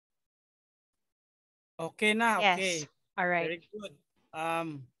Okay na, Yes. okay. All right. Very good.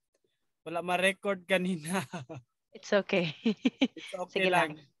 Wala ma-record kanina. It's okay. It's okay Sige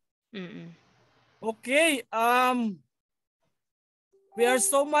lang. lang. Mm-mm. Okay, we are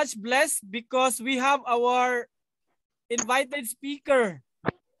so much blessed because we have our invited speaker,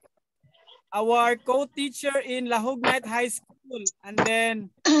 our co-teacher in Lahog Night High School. And then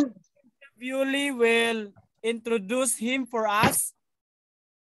Yuli will introduce him for us.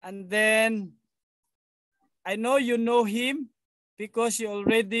 And then I know you know him because you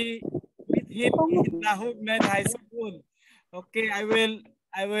already met him in Lahog Night High School. Okay, I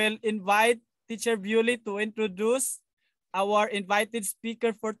will invite Teacher Bewley to introduce our invited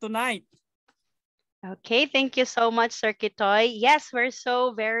speaker for tonight. Okay, thank you so much, Sir Kitoy. Yes, we're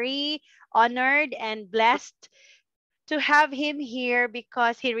so very honored and blessed to have him here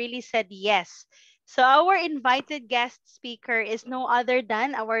because he really said yes. So our invited guest speaker is no other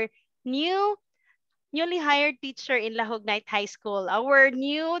than our newly hired teacher in Lahog Night High School, our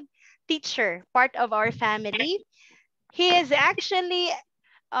new teacher, part of our family. He is actually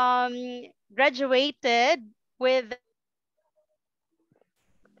um, graduated with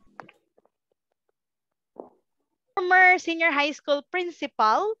former senior high school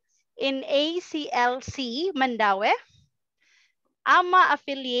principal in ACLC Mandaue, AMA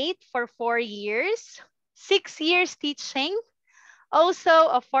affiliate for 4 years, 6 years teaching, also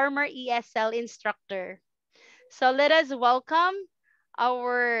a former ESL instructor. So let us welcome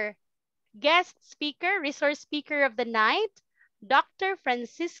our guest speaker, resource speaker of the night, Dr.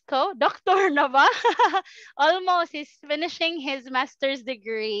 Francisco, Dr. Nava. Almost, he's finishing his master's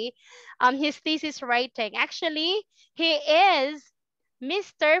degree, his thesis writing. Actually, he is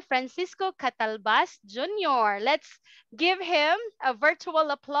Mr. Francisco Catalbas Jr. Let's give him a virtual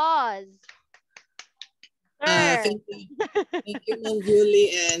applause. Sir. Thank you, Ma'am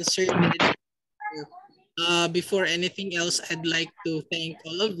Julie and Sir Med. Before anything else, I'd like to thank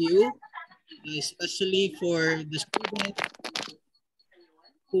all of you, especially for the students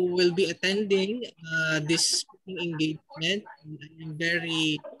who will be attending this speaking engagement. And I'm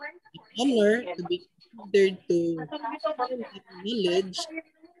very honored to be considered to share my knowledge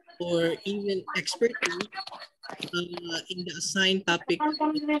or even expertise in the assigned topic.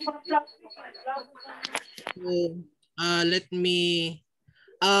 So let me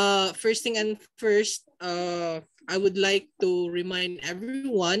first thing and first, I would like to remind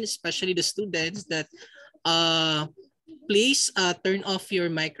everyone, especially the students, that please turn off your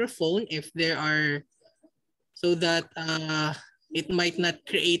microphone if there are, so that it might not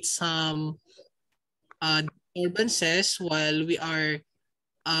create some disturbances while we are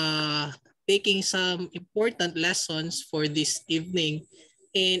taking some important lessons for this evening.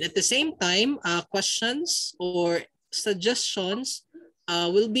 And at the same time, questions or suggestions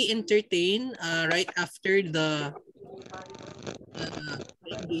will be entertained right after the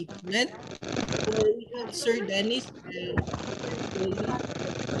engagement. So we have Sir Dennis and Sir Jolie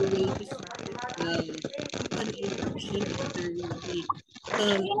who will be starting the Q&A session if there will be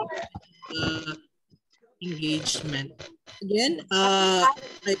some uh, engagement. Again, I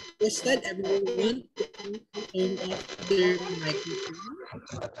requested everyone to please turn off their microphone.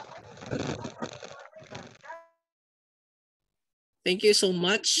 Thank you so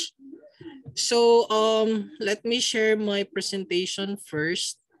much. So let me share my presentation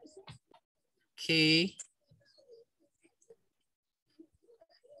first. Okay.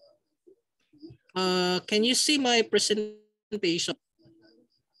 Can you see my presentation?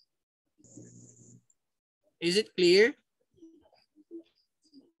 Is it clear?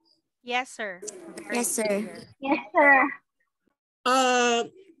 Yes, sir. Very Yes, sir. clear. Yes, sir.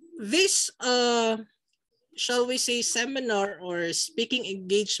 This shall we say seminar or speaking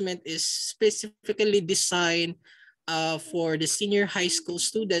engagement is specifically designed for the senior high school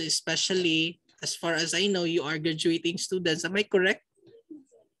students, especially as far as I know, you are graduating students. Am I correct?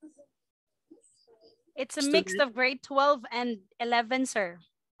 It's a mix Student? of grade 12 and 11, sir.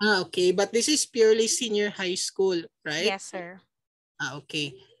 Okay. But this is purely senior high school, right? Yes, sir.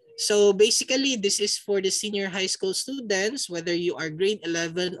 Okay. So basically, this is for the senior high school students, whether you are grade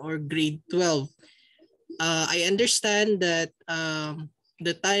 11 or grade 12. I understand that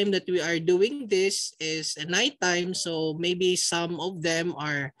the time that we are doing this is a night time, so maybe some of them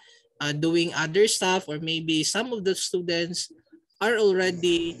are doing other stuff, or maybe some of the students are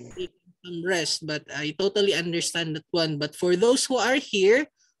already taking some rest, but I totally understand that one. But for those who are here,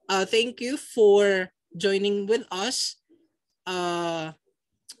 thank you for joining with us.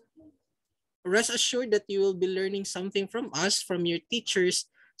 Rest assured that you will be learning something from us, from your teachers,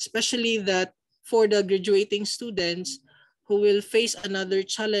 especially that for the graduating students who will face another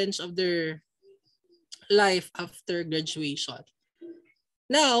challenge of their life after graduation.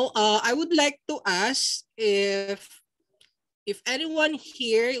 Now, I would like to ask if anyone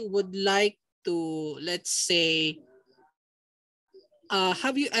here would like to, let's say,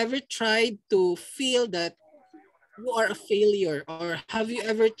 have you ever tried to feel that you are a failure, or have you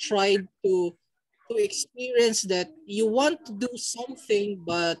ever tried to experience that you want to do something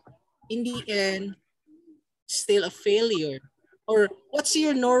but in the end still a failure? Or what's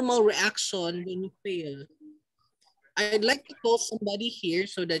your normal reaction when you fail? I'd like to call somebody here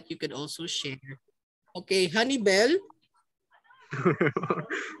so that you could also share. Okay, Honeybell.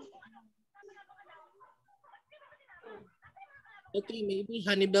 Okay, maybe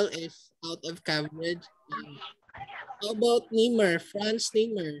Honeybell is out of coverage. How about Neymar, Franz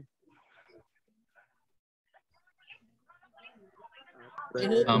Neymar? I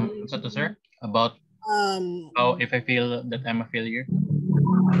hope So to sir, about um how if I feel that I'm a failure.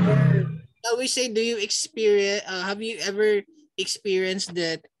 or shall we say, do you experience have you ever experienced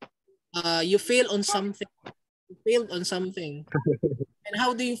that you fail on something, you failed on something, and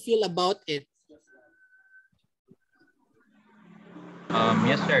how do you feel about it?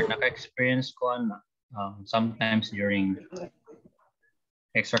 Yes sir, naka-experience ko na sometimes during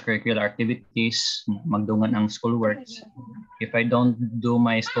extracurricular activities, magdungan ang schoolworks. If I don't do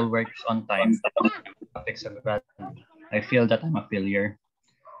my schoolworks on time, affects sa grad, I feel that I'm a failure.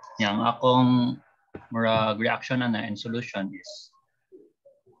 Yang akong murag reaction na and solution is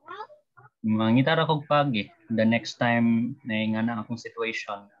mangitara kog pagi. The next time na nga na akong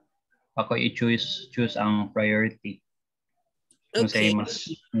situation, ako i-choose ang priority. Kung say Okay, mas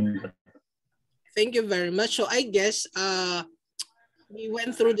thank you very much. So I guess we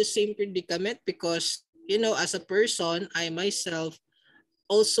went through the same predicament because, you know, as a person, I myself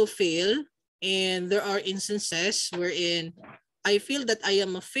also fail, and there are instances wherein I feel that I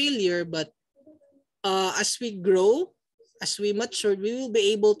am a failure, but as we grow, as we mature, we will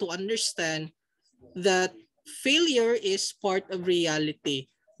be able to understand that failure is part of reality.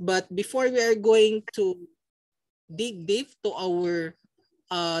 But before we are going to dig deep to our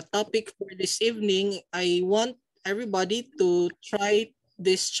topic for this evening, I want everybody to try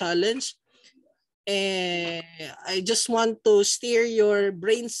this challenge. And I just want to steer your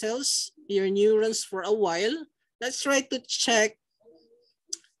brain cells, your neurons for a while. Let's try to check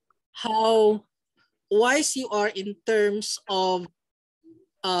how wise you are in terms of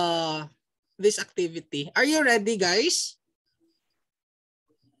this activity. Are you ready, guys?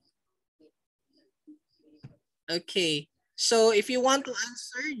 Okay. So if you want to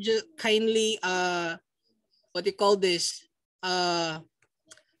answer, just kindly what do you call this? Turn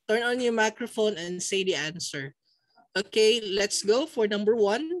on your microphone and say the answer. Okay, let's go for number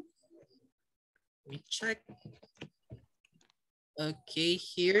 1. Let me check. Okay,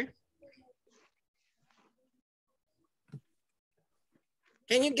 here.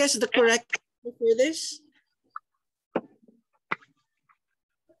 Can you guess the correct answer for this?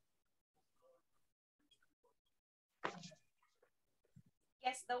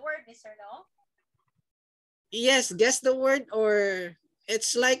 Guess the word, Mr. No? Yes, guess the word, or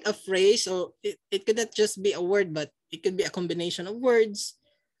it's like a phrase, or it could not just be a word, but it could be a combination of words.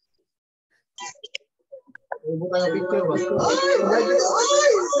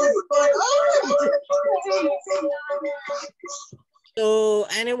 So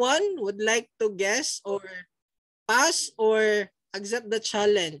anyone would like to guess or pass or accept the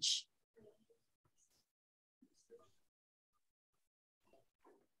challenge?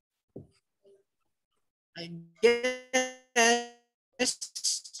 I guess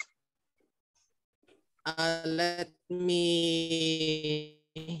let me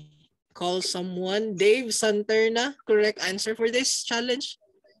call someone. Dave Santerna, correct answer for this challenge?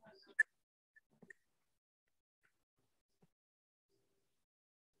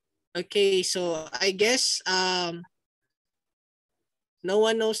 Okay, so I guess no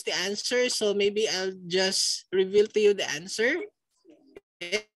one knows the answer, so maybe I'll just reveal to you the answer.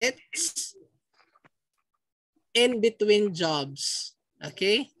 It's in between jobs.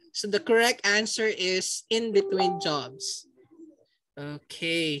 Okay, so the correct answer is in between jobs.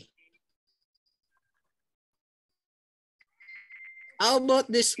 Okay. How about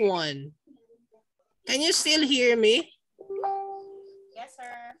this one? Can you still hear me? Yes,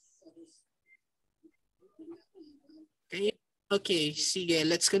 sir. Can you? Okay, sige,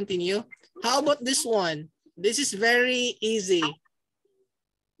 let's continue. How about this one? This is very easy.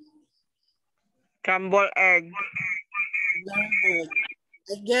 Crumble egg.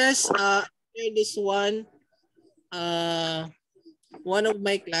 I guess this one one of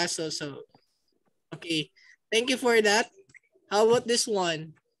my class also. Okay, thank you for that. How about this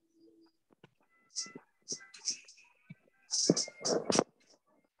one?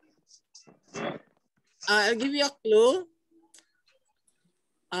 I'll give you a clue.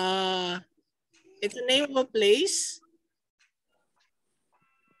 It's the name of a place.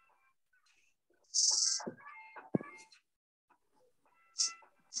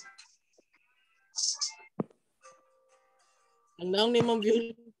 Ang naong ni Ma'am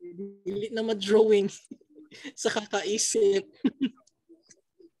Violet, dili na ma-drawing sa kakaisip.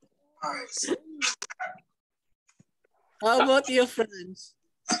 How about you, Franz?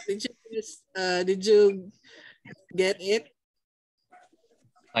 Did you get it?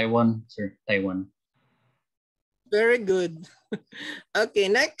 Taiwan, sir. Taiwan. Very good. Okay,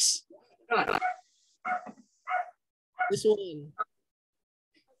 next. This one.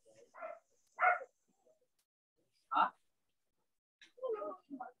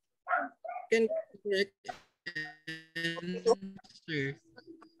 Can correct answer.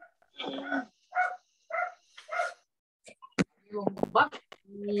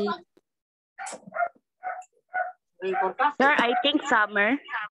 Sir, I think summer.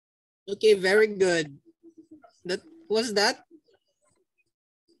 Okay, very good. That was that.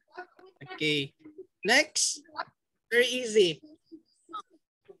 Okay. Next. Very easy.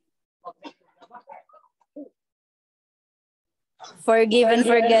 Forgive and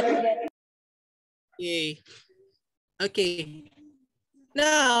forget. Okay. Okay.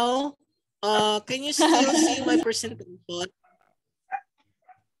 Now, can you still see my presentation?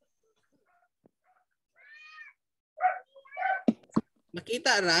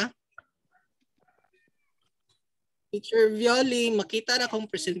 Makita ra? Teacher Violi, makita na kong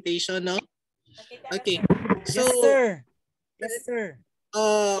presentation, no? Okay. So, Yes, sir. Yes, sir.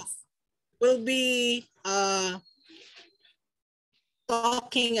 We'll be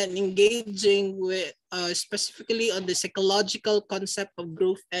talking and engaging with specifically on the psychological concept of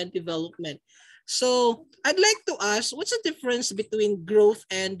growth and development. So I'd like to ask, what's the difference between growth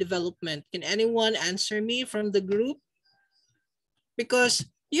and development? Can anyone answer me from the group? Because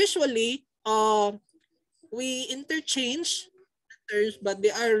usually we interchange terms, but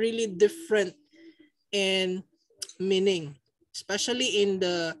they are really different in meaning, especially in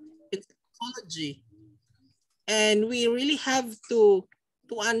psychology. And we really have to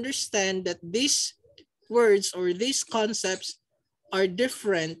understand that these words or these concepts are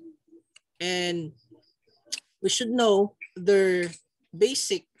different, and we should know their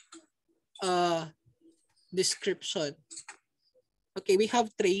basic description. Okay, we have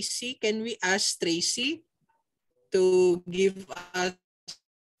Tracy. Can we ask Tracy to give us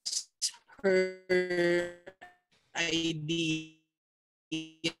her idea?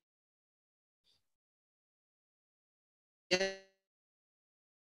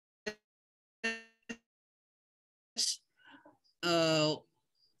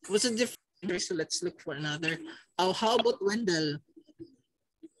 What's the difference? So let's look for another. How about Wendell?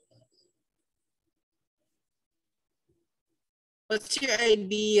 What's your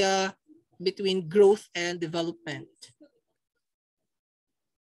idea between growth and development?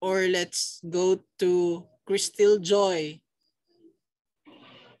 Or let's go to Crystal Joy.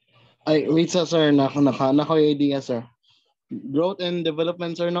 Ay, wait sir, nako yung idea, sir. Growth and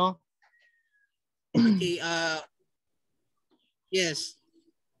development, sir, no? Okay, yes.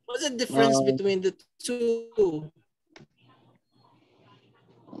 What's the difference between the two?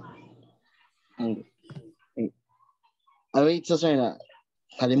 Wait sir, na.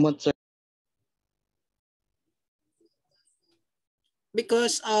 Kalimot, sir.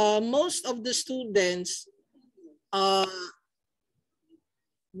 Because most of the students,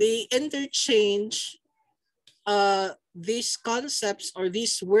 they interchange these concepts or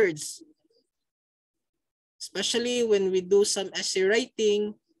these words, especially when we do some essay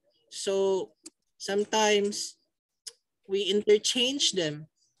writing. So sometimes we interchange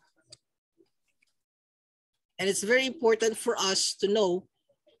them. And it's very important for us to know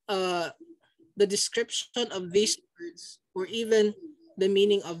the description of these words, or even the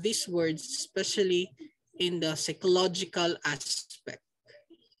meaning of these words, especially in the psychological aspect.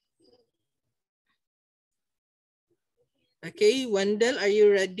 Okay, Wendell, are you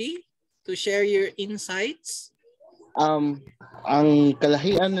ready to share your insights? Ang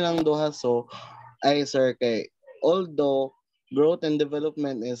kalahian nilang duha, so ay sir, kay although growth and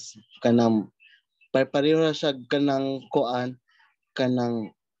development is kanang pareho siya kanang kuan,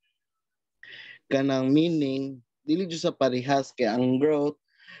 kanang meaning, dili jud sa parehas, kay ang growth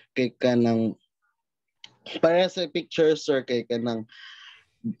kay kanang para sa picture, sir, kay kanang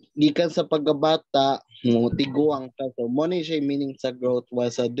gikan sa pagkabata mo tiguang ka, so mo ni siya meaning sa growth,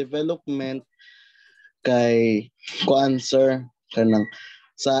 was sa development kay kuan, sir, kanang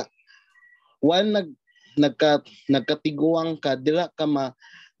sa one nagkatiguang ka, dila ka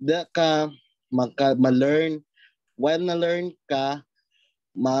ma-learn. While na-learn ka,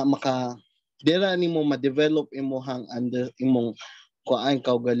 dila nimo ma-develop imong kuan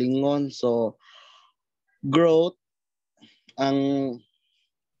kaugalingon. So growth ang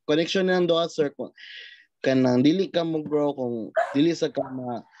connection ng duha sir kanang dili ka mo grow kung dili sa ka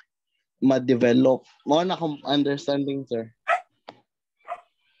ma-develop. Mao na akong understanding sir.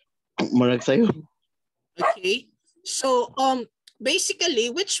 Murag sayo. Okay. So basically,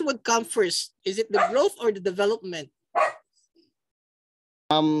 which would come first? Is it the growth or the development?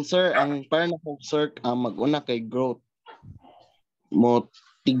 Sir, ang para na ko sir mag-una kay growth. Mo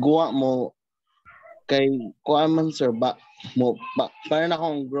tigwa mo kay kuan man sir para na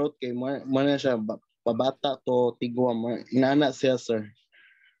akong growth kay mo na siya pabata to tigwa mo inana siya sir.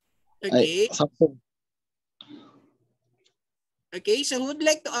 Okay. Ay, okay, so who would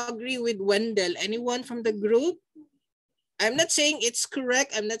like to agree with Wendell? Anyone from the group? I'm not saying it's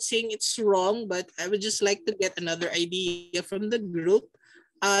correct. I'm not saying it's wrong, but I would just like to get another idea from the group.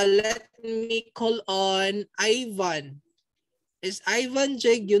 Let me call on Ivan. Is Ivan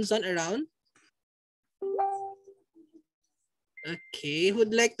J. Gyunson around? Okay,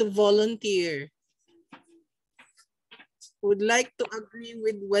 who'd like to volunteer? Would like to agree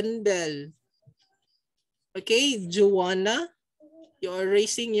with Wendell? Okay, Joanna, you are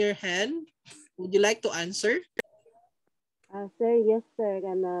raising your hand. Would you like to answer? Sir, yes sir,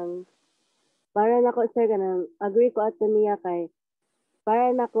 para nako sir agree ko ato niya kay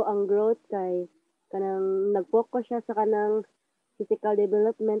para nako ang growth kay nag-focus siya sa physical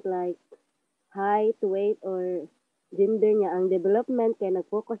development like height, weight or gender niya. Ang development kay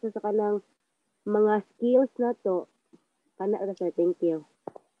nag-focus siya sa mga skills na to. Sir, thank you.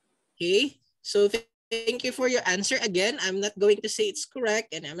 Okay, so thank you for your answer. Again, I'm not going to say it's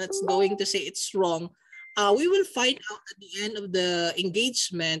correct and I'm not going to say it's wrong. We will find out at the end of the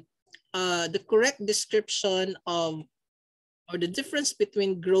engagement the correct description of or the difference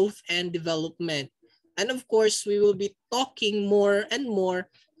between growth and development. And of course, we will be talking more and more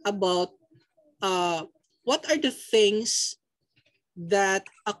about what are the things that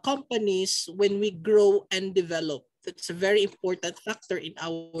accompanies when we grow and develop. That's a very important factor in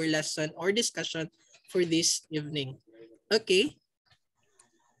our lesson or discussion for this evening. Okay.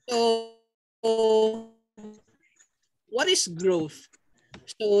 So, what is growth?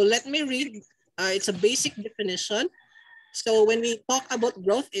 So let me read. It's a basic definition. So when we talk about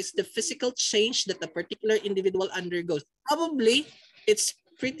growth, it's the physical change that a particular individual undergoes. Probably, it's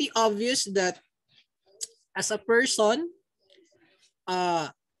pretty obvious that as a person,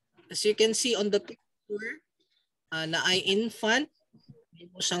 as you can see on the picture, na ay infant,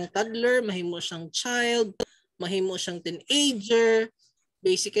 mahimo siyang toddler, mahimo siyang child, mahimo siyang teenager,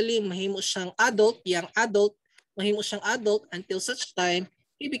 basically mahimo siyang adult, young adult, mahimo siyang adult until such time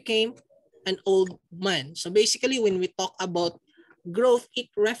he became an old man. So basically when we talk about growth, it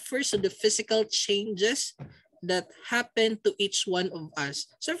refers to the physical changes that happen to each one of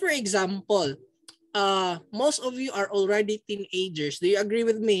us. So for example, most of you are already teenagers. Do you agree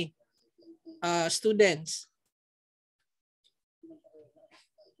with me, students?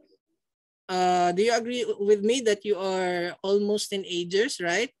 Do you agree with me that you are almost teenagers,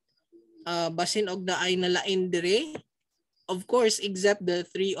 right? Basin og daay na lain dire. Of course, except the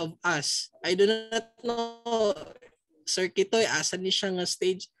three of us. I do not know, Sir Kitoy, asan ni siya nga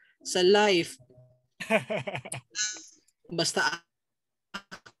stage sa life. Basta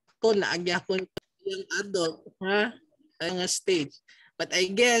ako, naagyapon yung adult, ha? Nga stage. But I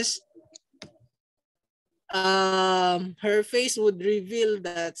guess, her face would reveal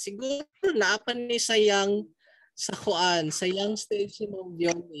that siguro naapan ni sayang sa kuan, sayang stage ni Ma'am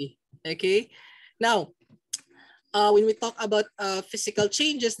Diony. Okay? Now, when we talk about physical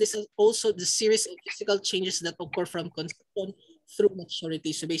changes, this is also the series of physical changes that occur from conception through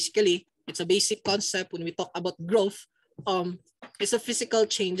maturity. So basically, it's a basic concept when we talk about growth. It's a physical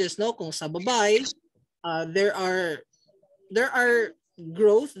changes, no? Kung sa babae, there are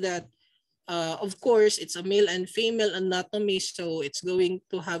growth that of course, it's a male and female anatomy, so it's going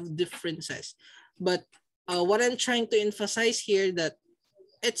to have differences. But what I'm trying to emphasize here that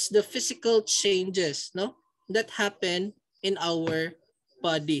it's the physical changes, no, that happen in our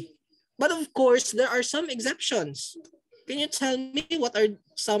body. But of course, there are some exceptions. Can you tell me what are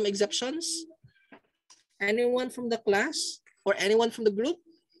some exceptions? Anyone from the class or anyone from the group?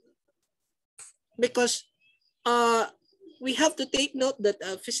 Because we have to take note that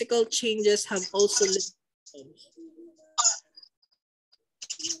physical changes have also limitations.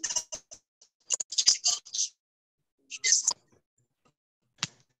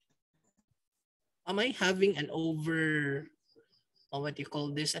 am I having an over, what do you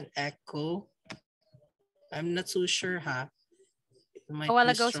call this, an echo? I'm not so sure, ha. It A might while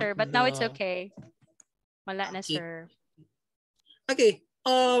be ago, sir, but now it's the okay. Wala na, okay. sir. Okay.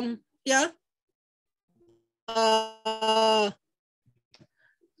 Yeah.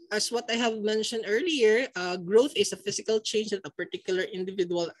 As what I have mentioned earlier, growth is a physical change that a particular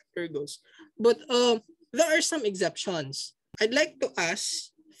individual undergoes. But there are some exceptions. I'd like to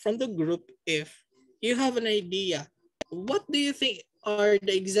ask from the group if you have an idea. What do you think are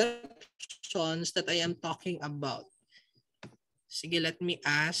the exceptions that I am talking about? Sige, let me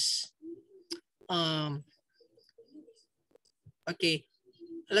ask. Okay,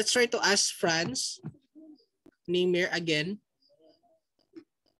 let's try to ask Franz, Nimir again.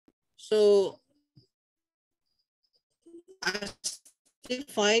 So, as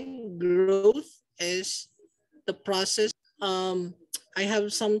defined, growth is the process. I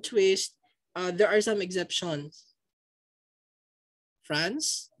have some twist. There are some exceptions.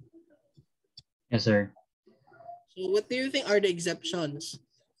 Franz? Yes, sir. So what do you think are the exceptions?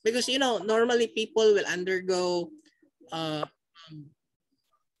 Because, you know, normally people will undergo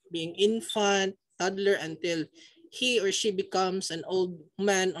being infant, toddler until he or she becomes an old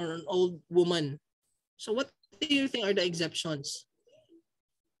man or an old woman. So what do you think are the exceptions?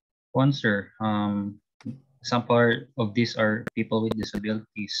 One, sir. Some part of these are people with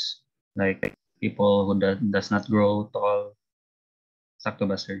disabilities, like people who does not grow tall. Sakto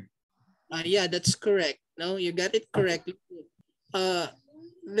ba, sir? Yeah, that's correct. No, you got it correctly.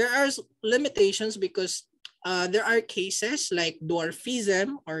 There are limitations because there are cases like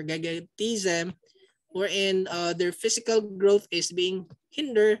dwarfism or gigantism wherein their physical growth is being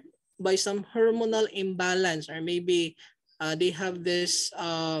hindered by some hormonal imbalance, or maybe they have this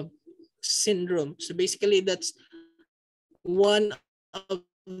syndrome. So basically that's one of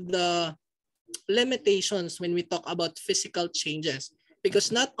the limitations when we talk about physical changes,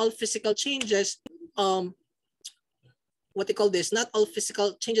 because not all physical changes what they call this, not all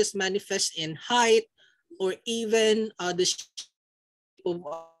physical changes manifest in height or even the shape of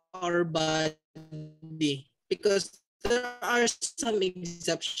our body, because there are some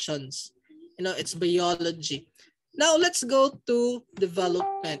exceptions. You know, it's biology. Now let's go to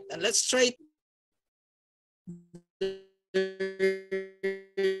development and let's try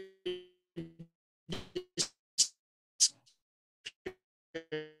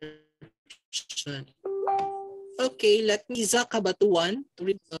okay, let me Iza Kabatuan to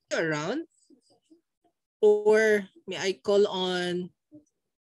read around, or may I call on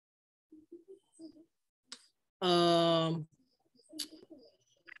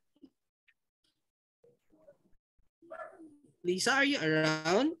Lisa, are you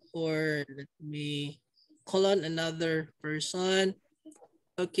around? Or let me call on another person.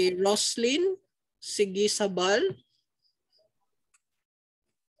 Okay, Roslyn Sigisabal.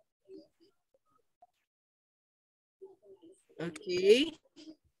 Okay.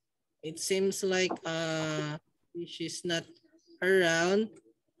 It seems like she's not around.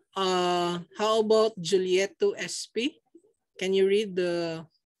 How about Julieto SP? Can you read the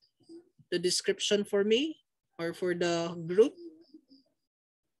description for me or for the group?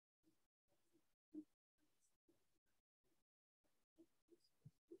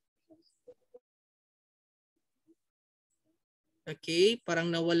 Okay,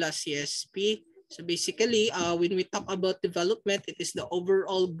 parang nawala si SP. So basically, when we talk about development, it is the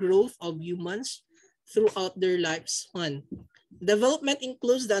overall growth of humans throughout their lifespan. Development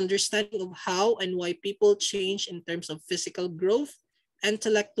includes the understanding of how and why people change in terms of physical growth,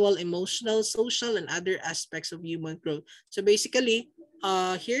 intellectual, emotional, social, and other aspects of human growth. So basically,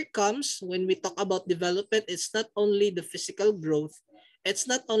 here comes when we talk about development, it's not only the physical growth, it's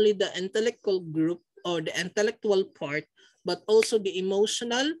not only the intellectual group or the intellectual part, but also the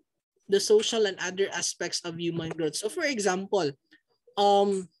emotional, the social, and other aspects of human growth. So for example,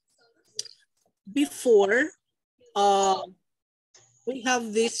 before, we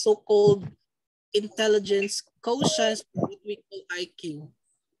have this so-called intelligence quotient, what we call IQ.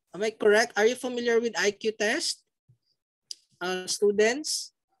 Am I correct? Are you familiar with IQ test?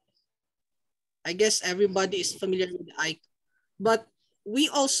 Students? I guess everybody is familiar with IQ. But we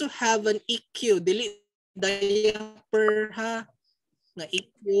also have an EQ. Dili diaper ha na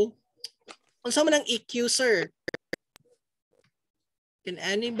EQ. Unsa man ang EQ, sir? Can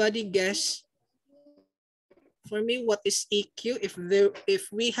anybody guess for me what is EQ?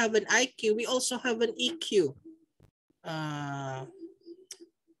 If we have an IQ, we also have an EQ.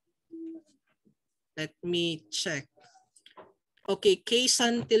 Let me check. Okay, Kay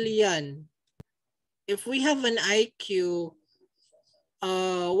Santillan. If we have an IQ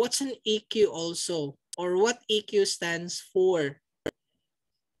what's an EQ also, or what EQ stands for?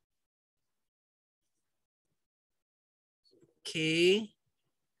 Okay.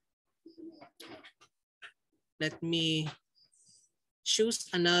 Let me choose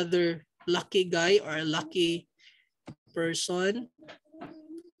another lucky guy or a lucky person.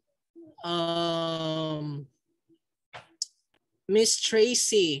 Miss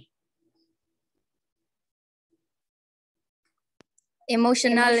Tracy.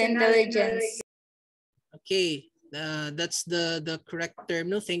 Emotional intelligence. Okay, that's the correct term.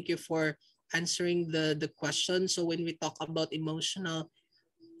 No, thank you for answering the question. So when we talk about emotional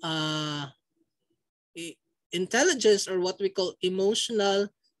intelligence, or what we call emotional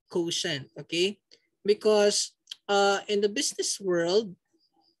quotient, okay? Because in the business world,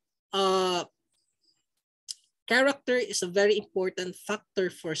 character is a very important factor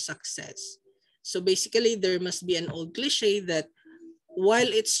for success. So basically, there must be an old cliche that while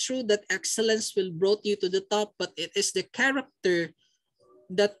it's true that excellence will brought you to the top, but it is the character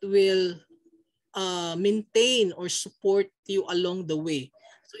that will maintain or support you along the way.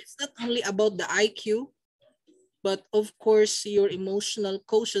 So it's not only about the IQ, but of course your emotional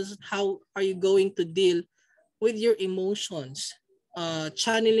quotient. How are you going to deal with your emotions?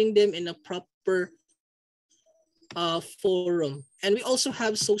 Channeling them in a proper forum. And we also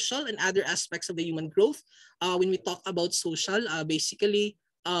have social and other aspects of the human growth. When we talk about social, basically,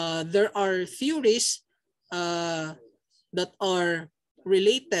 there are theories that are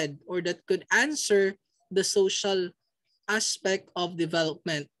related or that could answer the social aspect of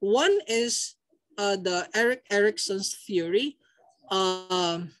development. One is the Erik Erikson's theory.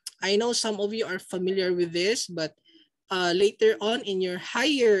 I know some of you are familiar with this, but later on in your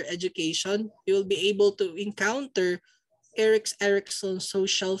higher education, you will be able to encounter Erikson's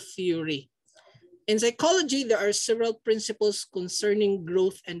social theory. In psychology, there are several principles concerning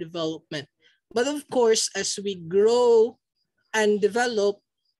growth and development. But of course, as we grow and develop,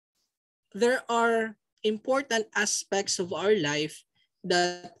 there are important aspects of our life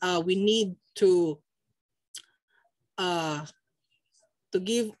that we need to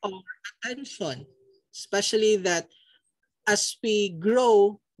give our attention, especially that as we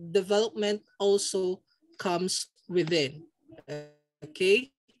grow, development also comes within.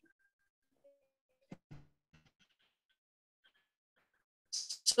 Okay.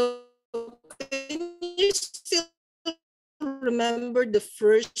 So can you still remember the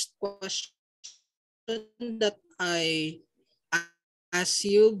first question that I asked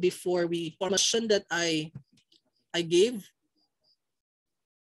you before we question that I gave?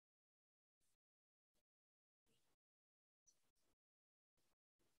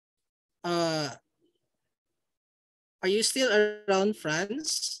 Are you still around,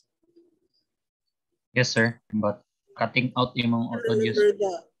 Franz? Yes, sir. But cutting out imong audio.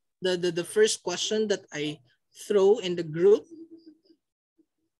 Remember the first question that I throw in the group?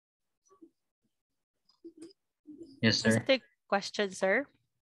 Yes, sir. Specific question, sir.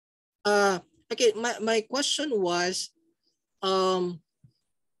 Okay, my question was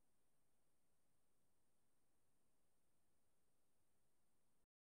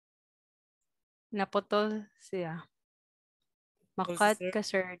naputol siya. Makat ka,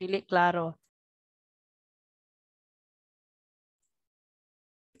 sir. Dili klaro.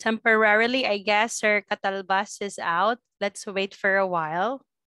 Temporarily, I guess, Sir Catalbas is out. Let's wait for a while.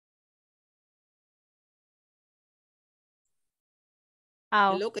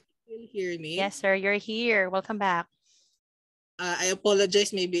 Oh. Hello, can you hear me? Yes, sir, you're here. Welcome back. I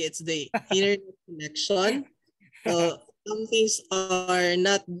apologize. Maybe it's the internet connection. So some things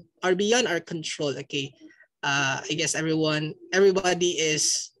are beyond our control. Okay. I guess everybody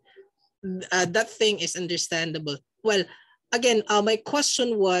is that thing is understandable. Well, again, my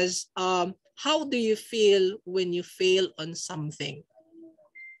question was, how do you feel when you fail on something?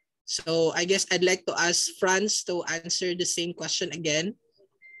 So I guess I'd like to ask Franz to answer the same question again.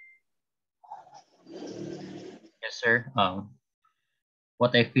 Yes, sir.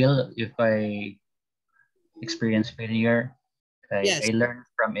 What I feel if I experience failure, Yes. I learn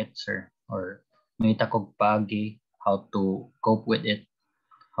from it, sir. Or may takog pagi, how to cope with it,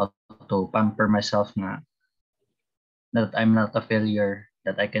 how to pamper myself na that I'm not a failure,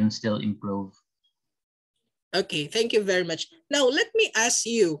 that I can still improve. Okay, thank you very much. Now, let me ask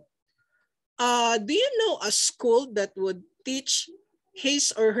you, do you know a school that would teach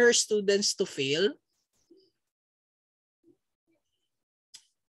his or her students to fail?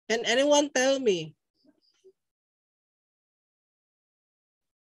 Can anyone tell me?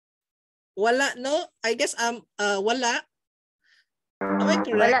 Wala, no? I guess wala. Am I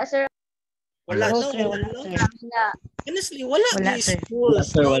correct? Wala, sir. Wala, no? Wala, sir. Honestly, wala Wala, di sir.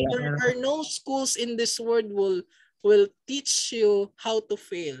 schools. Sir, No, wala. there are no schools in this world will teach you how to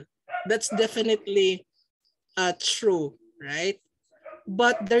fail. That's definitely true, right?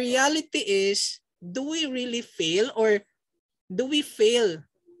 But the reality is, do we really fail, or do we fail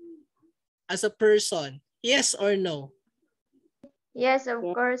as a person? Yes or no? Yes, of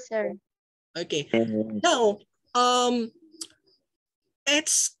Yes. course, sir. Okay. Yes. Now,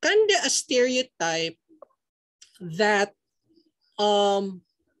 it's kind of a stereotype that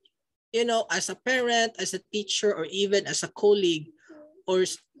you know, as a parent, as a teacher, or even as a colleague or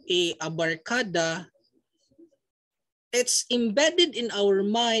a barkada, it's embedded in our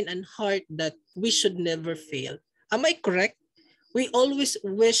mind and heart that we should never fail. Am I correct? We always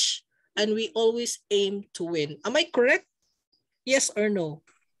wish and we always aim to win. Am I correct? Yes or no?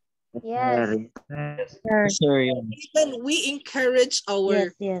 Yes. Sir. Sir, yes. Even we encourage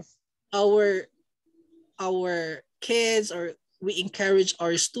Yes, yes. our kids, or we encourage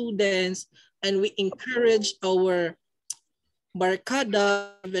our students, and we encourage our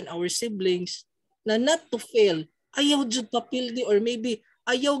barkada, even our siblings, na not to fail. Ayaw jud papildi, or maybe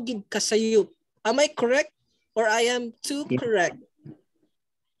ayaw gid kasayop. Am I correct? Or I am too Yes, correct?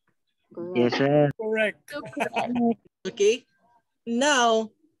 yes, Correct. sir. Correct. Okay. Now,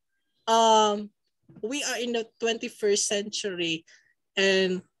 we are in the 21st century,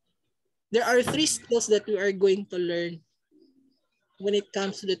 and there are 3 skills that we are going to learn when it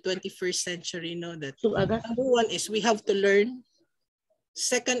comes to the 21st century. Know that number 1 is we have to learn.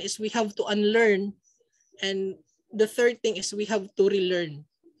 Second is we have to unlearn. And the third thing is we have to relearn.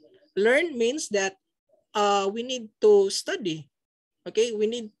 Learn means that we need to study. Okay, we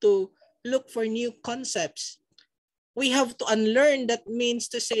need to look for new concepts. We have to unlearn. That means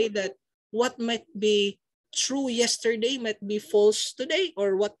to say that what might be true yesterday might be false today,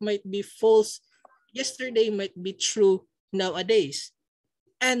 or what might be false yesterday might be true nowadays.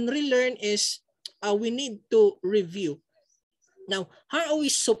 And relearn is we need to review. Now, how are we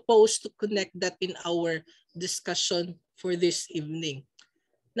supposed to connect that in our discussion for this evening?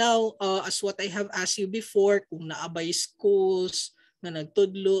 Now, as what I have asked you before, kung naabay schools na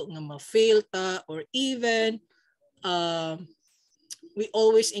nagtudlo, nga ma-fail ta, or even we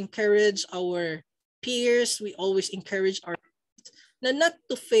always encourage our peers, we always encourage our na not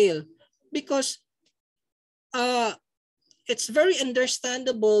to fail, because it's very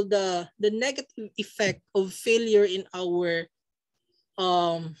understandable the negative effect of failure in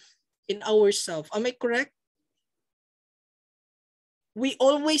ourselves. Am I correct? We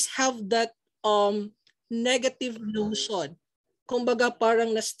always have that negative notion. Kumbaga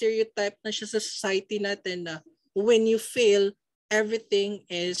parang na-stereotype na siya sa society natin na when you fail, everything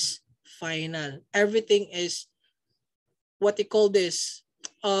is final. Everything is what you call this.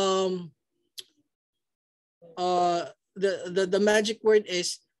 The magic word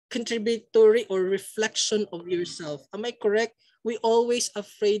is contributory or reflection of yourself. Am I correct? We always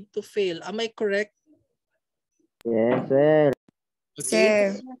afraid to fail. Am I correct? Yes, sir.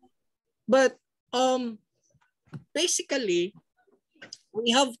 Okay. Sir. But basically,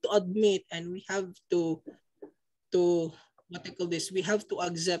 we have to admit, and we have to what I call this, we have to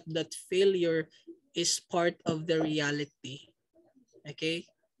accept that failure is part of the reality. Okay?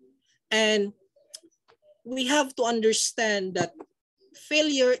 And we have to understand that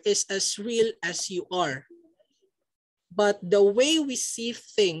failure is as real as you are. But the way we see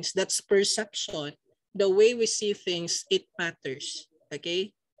things, that's perception. The way we see things, it matters.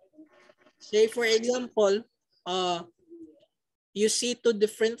 Okay? Say for example, you see 2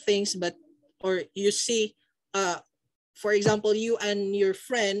 different things, but or you see for example, you and your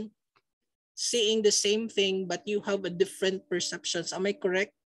friend seeing the same thing, but you have a different perceptions. Am I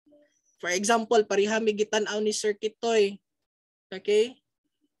correct? For example, parihami gitan-aw ni Sir Kitoy. Okay?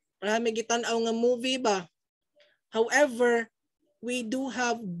 Parihami gitan-aw nga movie ba? However, we do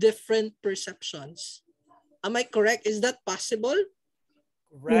have different perceptions. Am I correct? Is that possible?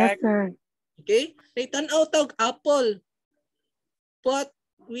 Yes, Correct. sir. Okay? Naitan-aw tawag apple. But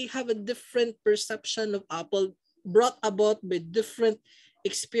we have a different perception of apple brought about by different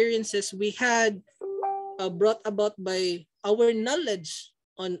experiences we had, brought about by our knowledge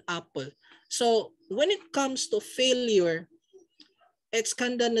on apple. So when it comes to failure, it's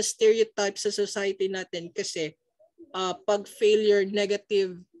kinda na stereotype sa society natin kasi pag failure,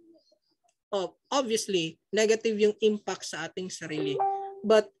 negative, obviously, negative yung impact sa ating sarili.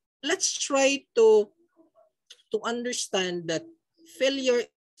 But let's try to understand that failure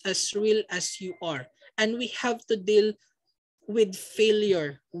is as real as you are. And we have to deal with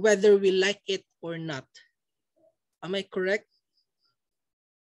failure, whether we like it or not. Am I correct?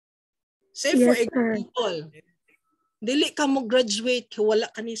 Say for Yes, sir. example, Dili ka mo graduate kay wala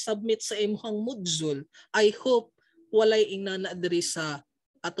ka ni submit sa imong module. I hope walay ingana diri sa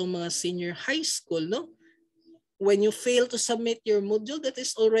atong mga senior high school, no? When you fail to submit your module, that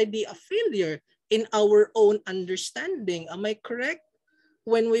is already a failure in our own understanding. Am I correct?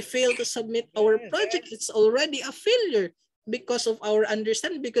 When we fail to submit our project, it's already a failure because of our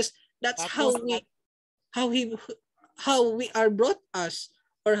understanding, because that's Tapos, how we are brought us,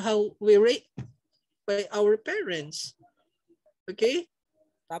 or how we rate by our parents. Okay?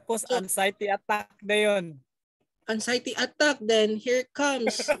 tapos So, anxiety attack na yun. anxiety attack, then here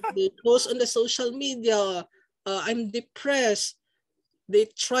comes, they post on the social media, I'm depressed. They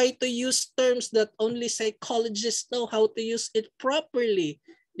try to use terms that only psychologists know how to use it properly.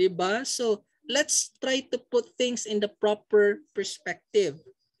 Diba? So let's try to put things in the proper perspective.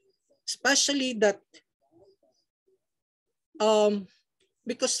 Especially that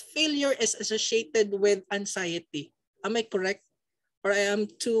because failure is associated with anxiety. Am I correct? Or I am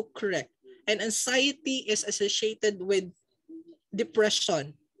too correct? And anxiety is associated with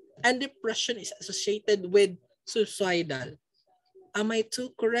depression. And depression is associated with suicidal. Am I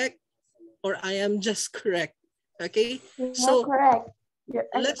too correct? Or I am just correct? Okay? So correct.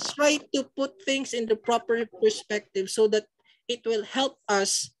 let's try to put things in the proper perspective so that it will help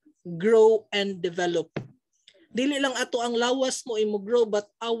us grow and develop. Dili lang ato ang lawas mo imo grow, but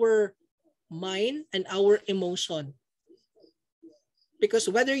our mind and our emotion. Because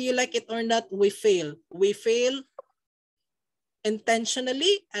whether you like it or not, we fail. We fail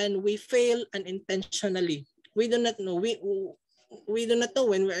intentionally and we fail unintentionally. We do not know. We do not know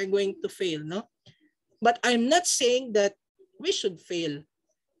when we are going to fail, no? But I'm not saying that we should fail.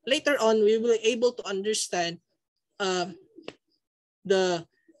 Later on, we will be able to understand the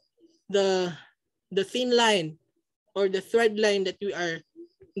thin line or the thread line that we are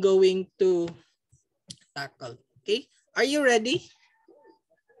going to tackle. Okay, are you ready?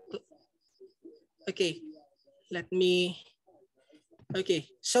 Okay, let me. Okay,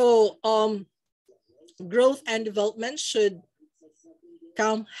 so growth and development should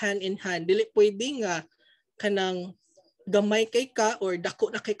come hand in hand. Dili pwede nga kanang gamay kay ka or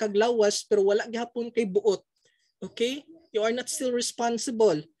dako na kay kaglawas pero wala gihapon kay buot. Okay? You are not still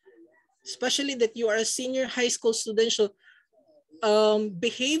responsible. Especially that you are a senior high school student, so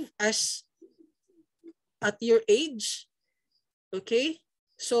behave as at your age. Okay?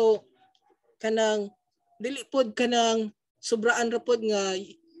 So kanang dili pod kanang sobraan ra pod nga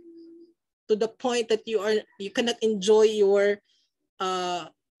to the point that you cannot enjoy your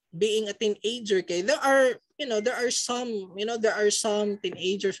being a teenager. Okay, there are some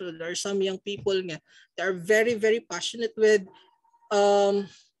teenagers, or there are some young people nga that are very very passionate with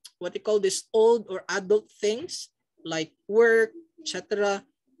what they call this old or adult things like work, etc.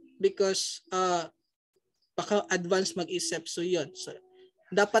 because baka advance mag-isip, so yun, so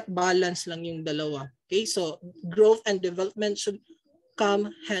dapat balance lang yung dalawa. Okay, so growth and development should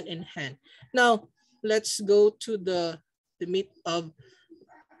come hand in hand. Now let's go to the meat of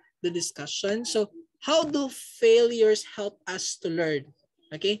the discussion. So how do failures help us to learn?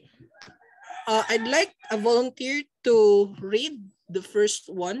 Okay, I'd like a volunteer to read the first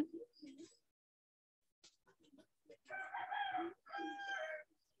one.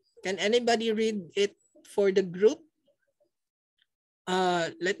 Can anybody read it for the group?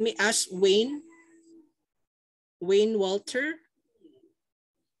 Let me ask Wayne Walter,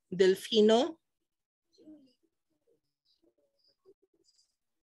 Delfino,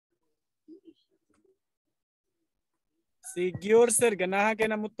 Sigure, sir. Ganahan kayo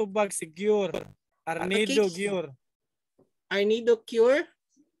na mutubag. Sigure. Arnido, okay. Giur. Arnido Cure.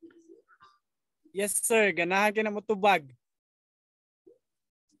 Yes, sir. Ganahan kayo na mutubag.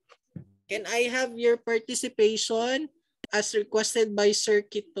 Can I have your participation as requested by Sir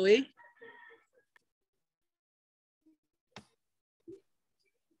Kitoy?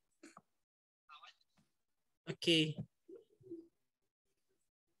 Okay.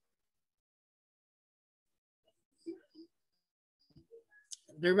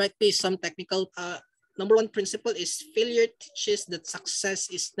 There might be some technical. Number one principle is failure teaches that success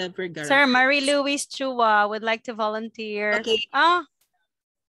is never guaranteed. Sir, Marie-Louise Chua would like to volunteer. Okay.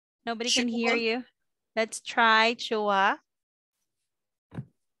 Nobody can hear you. Let's try Chua.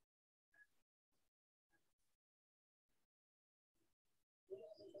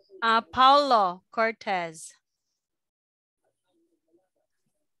 Paulo Cortez.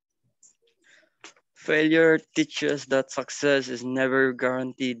 Failure teaches that success is never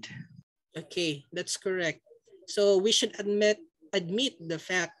guaranteed. Okay, that's correct. So we should admit the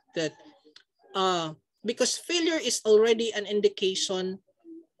fact that because failure is already an indication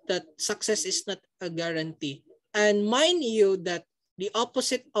that success is not a guarantee. And mind you that the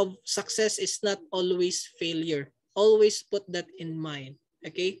opposite of success is not always failure. Always put that in mind.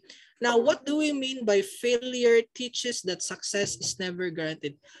 Okay. Now, what do we mean by failure teaches that success is never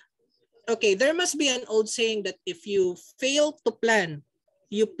guaranteed? Okay, there must be an old saying that if you fail to plan,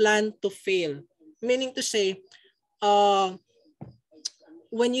 you plan to fail. Meaning to say,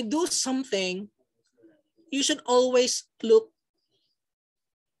 when you do something, you should always look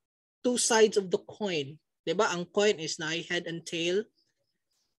two sides of the coin. Diba? Ang coin is na head and tail.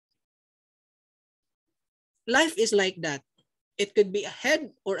 Life is like that. It could be a head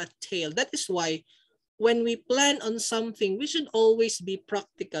or a tail. That is why when we plan on something, we should always be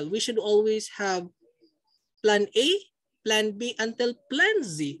practical. We should always have plan A, plan B, until plan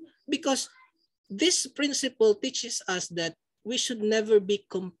Z. Because this principle teaches us that we should never be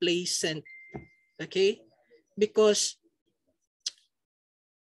complacent. Okay? Because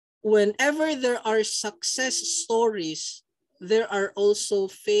whenever there are success stories, there are also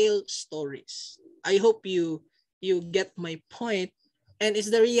fail stories. I hope you get my point. And it's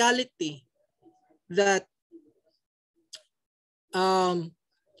the reality that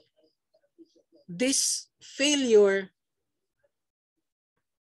this failure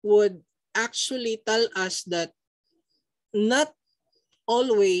would actually tell us that not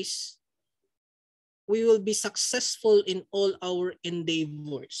always we will be successful in all our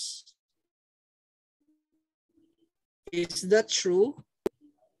endeavors. Is that true?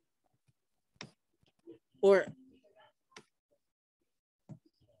 Or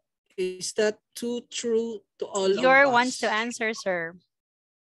is that too true to all of Gior us? wants to answer, sir.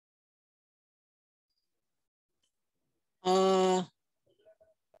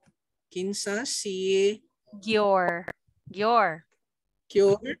 Kinsa si Gior. Gior?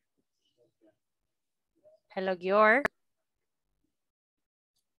 Hello, Gior.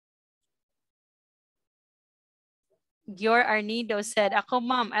 Gior Arnido said, "Ako,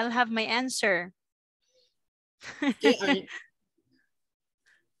 ma'am, I'll have my answer." Okay,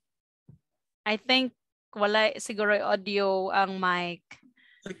 I think wala siguro audio ang mic.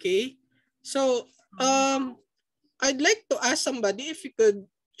 Okay. So, I'd like to ask somebody if you could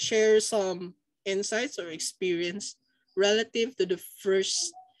share some insights or experience relative to the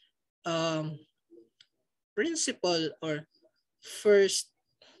first principle or first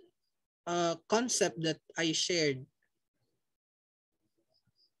concept that I shared.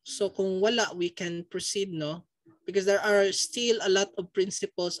 So kung wala, we can proceed, no? Because there are still a lot of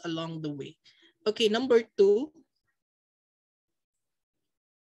principles along the way. Okay, number 2.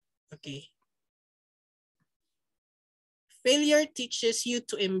 Okay. Failure teaches you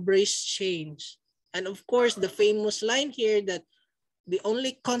to embrace change. And of course, the famous line here that the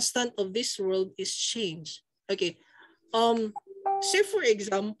only constant of this world is change. Okay. Say for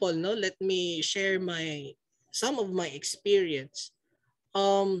example, no, let me share some of my experience.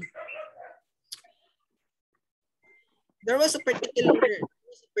 There was a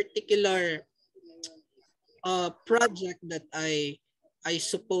particular project that I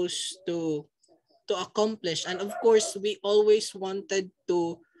supposed to accomplish, and of course we always wanted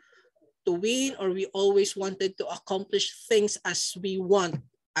to win, or we always wanted to accomplish things as we want,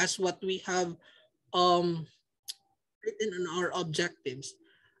 as what we have written on our objectives.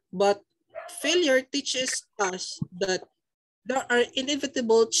 But failure teaches us that there are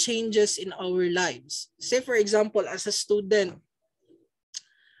inevitable changes in our lives. Say for example, as a student,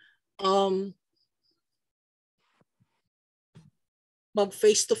 mag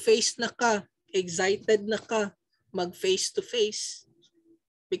face-to-face na ka, excited na ka, mag face-to-face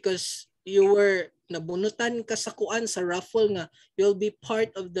because you were nabunutan ka sa kuan sa raffle nga, you'll be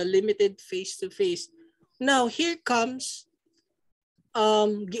part of the limited face-to-face. Now, here comes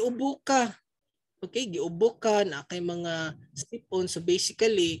giubo ka. Okay, giubo ka na kay mga sip-on. So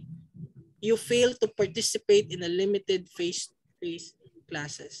basically, you fail to participate in a limited face-to-face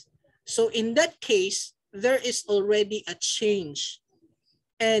classes. So in that case, there is already a change.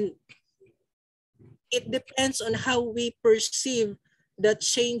 And it depends on how we perceive the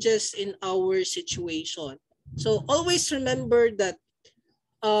changes in our situation. So always remember that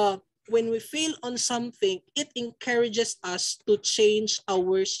when we fail on something, it encourages us to change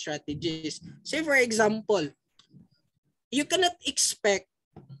our strategies. Say for example, you cannot expect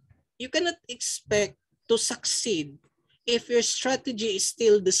to succeed if your strategy is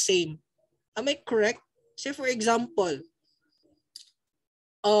still the same. Am I correct? Say for example,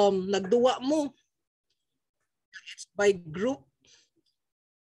 nagduwa mo, it's by group.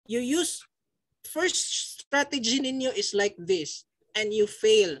 You use first strategy ninyo is like this, and you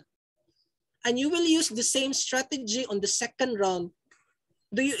fail. And you will use the same strategy on the second round,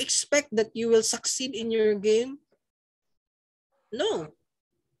 Do you expect that you will succeed in your game? No,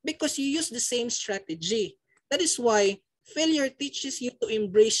 because you use the same strategy. That is why failure teaches you to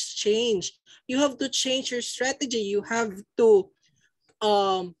embrace change. You have to change your strategy. You have to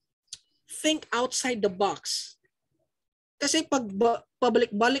think outside the box. Kasi pag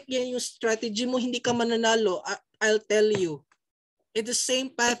pabalik-balik yan yung strategy mo, hindi ka mananalo. I'll tell you. It's the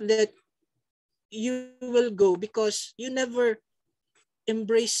same path that you will go because you never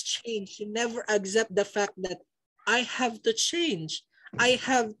embrace change. You never accept the fact that I have to change. I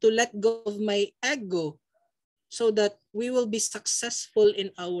have to let go of my ego so that we will be successful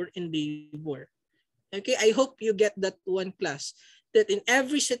in our endeavor. Okay, I hope you get that one class. That in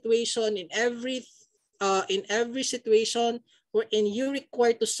every situation, in every situation wherein you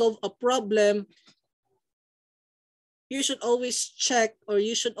require to solve a problem, you should always check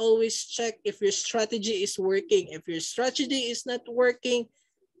if your strategy is working. If your strategy is not working,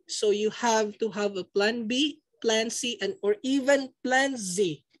 so you have to have a plan B, plan C, and or even plan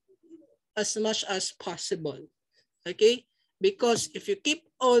Z as much as possible. Okay? Because if you keep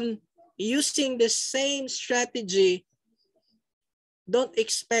on using the same strategy, don't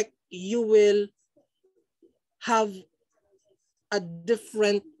expect you will have a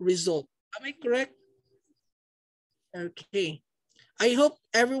different result. Am I correct? Okay. I hope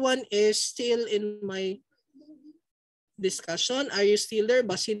everyone is still in my discussion. Are you still there?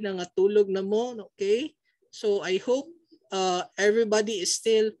 Basin na nga tulog na mo. Okay. So I hope everybody is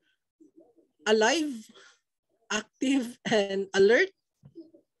still alive, active, and alert.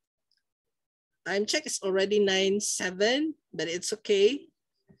 Time check is already 9:07, but it's okay.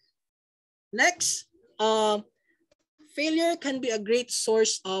 Next, failure can be a great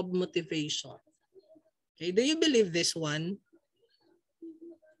source of motivation. Okay, do you believe this one?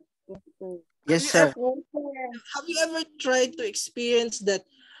 Yes, sir. Have you ever tried to experience that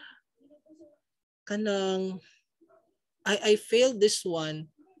kanang I failed this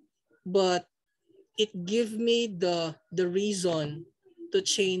one, but it gave me the reason to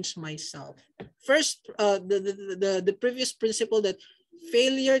change myself. First, the previous principle that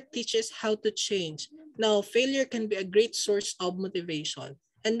failure teaches how to change. Now, failure can be a great source of motivation,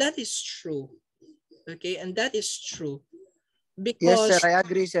 and that is true. Okay, and that is true Yes, sir. because I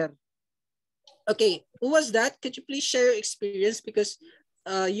agree, sir. okay, who was that? Could you please share your experience because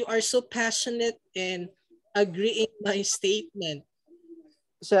you are so passionate and agreeing my statement.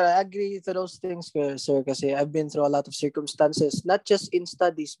 Sir, I agree to those things, sir, kasi I've been through a lot of circumstances, not just in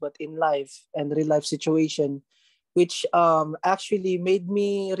studies, but in life and real life situation, which actually made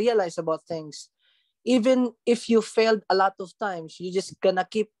me realize about things. Even if you failed a lot of times, you just gonna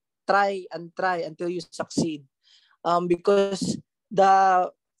keep try until you succeed. Because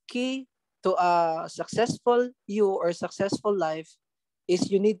the key to a successful you or successful life is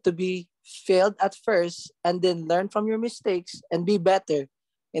you need to be failed at first and then learn from your mistakes and be better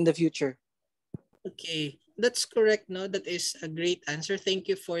in the future. Okay, that's correct. No, that is a great answer. Thank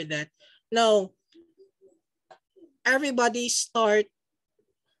you for that. Now, everybody start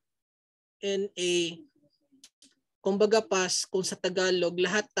in a, kumbaga pas, kung sa Tagalog,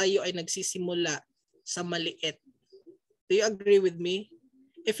 lahat tayo ay nagsisimula sa maliit. Do you agree with me?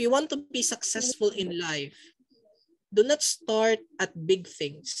 If you want to be successful in life, do not start at big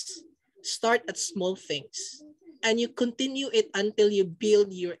things. Start at small things. And you continue it until you build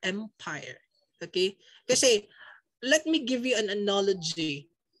your empire. Okay? Kasi, let me give you an analogy.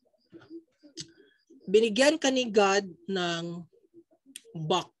 Binigyan ka ni God ng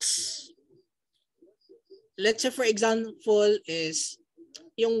box. Let's say for example is,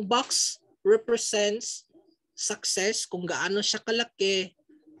 yung box represents success. Kung gaano siya kalaki,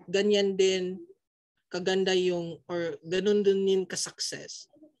 ganyan din kaganda yung, or ganun din yung ka-success.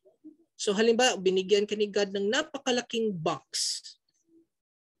 So halimbawa, binigyan ka ni God ng napakalaking box.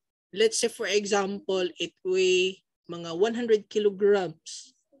 Let's say for example, it weigh mga 100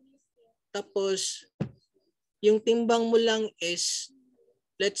 kilograms. Tapos, yung timbang mo lang is,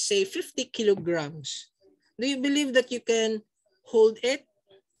 let's say, 50 kilograms. Do you believe that you can hold it?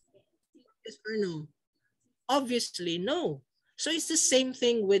 Yes or no? Obviously, no. So it's the same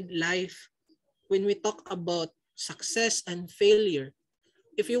thing with life when we talk about success and failure.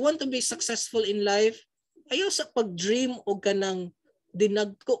 If you want to be successful in life, ayaw sa pag-dream o ganang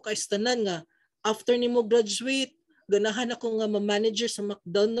dinagko ka istanan nga after ni mo graduate, ganahan ako nga ma-manager sa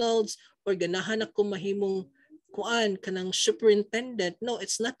McDonald's or ganahan ako mahimong kuan kanang superintendent. No,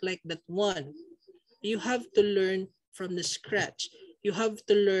 it's not like that one. You have to learn from the scratch. You have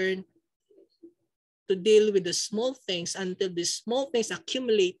to learn to deal with the small things until the small things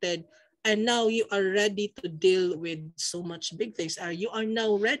accumulated And now you are ready to deal with so much big things. You are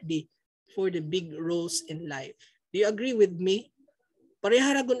now ready for the big roles in life. Do you agree with me?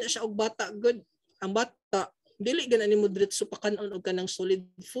 Parehara gud na siya og bata good. Ang bata dili gana nimo diretso pakanon og kanang solid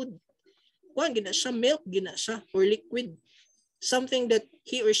food. Kuan gina siya milk, gina siya or liquid. Something that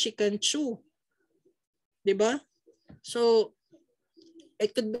he or she can chew. 'Di ba? So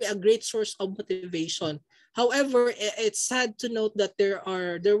it could be a great source of motivation. However, it's sad to note that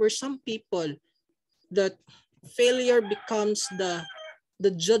there were some people that failure becomes the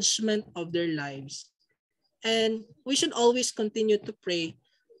judgment of their lives. And we should always continue to pray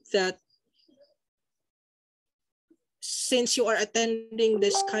that since you are attending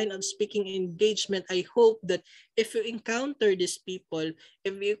this kind of speaking engagement, I hope that if you encounter these people,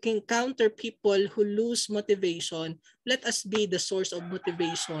 if you encounter people who lose motivation, let us be the source of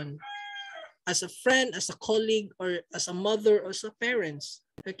motivation as a friend, as a colleague, or as a mother, or as a parents.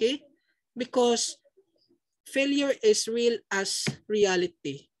 Okay? Because failure is real as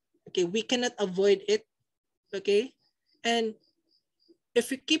reality. Okay? We cannot avoid it. Okay? And if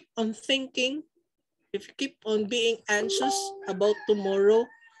you keep on thinking, if you keep on being anxious about tomorrow,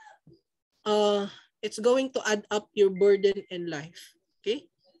 it's going to add up your burden in life. Okay?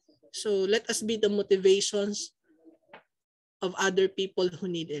 So let us be the motivations of other people who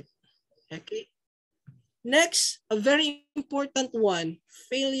need it. Okay? Next, a very important one,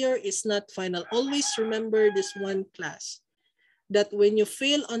 failure is not final. Always remember this one class, that when you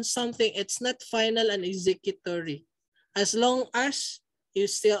fail on something, it's not final and executory. As long as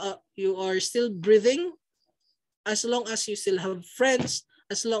you are still breathing, as long as you still have friends,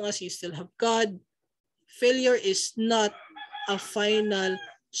 as long as you still have God, failure is not a final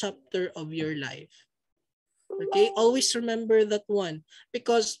chapter of your life. Okay? Always remember that one.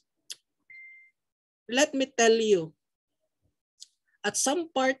 Because let me tell you, at some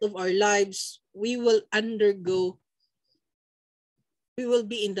part of our lives, we will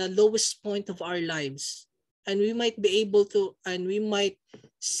be in the lowest point of our lives. And we might be able to, and we might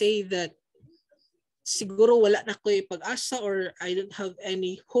say that, siguro wala na ko'y pag-asa or I don't have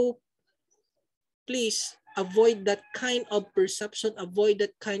any hope. Please avoid that kind of perception, avoid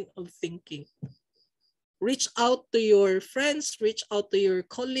that kind of thinking. Reach out to your friends, reach out to your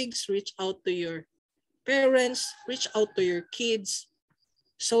colleagues, reach out to your parents, reach out to your kids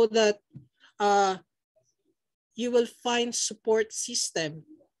so that you will find support system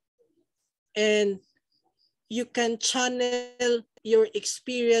and you can channel your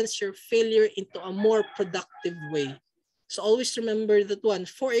experience, your failure into a more productive way. So always remember that one.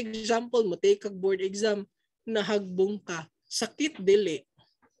 For example, mo take a board exam, nahagbong ka. Sakit dili.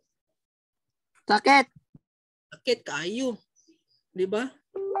 Sakit kaayo. 'Di ba?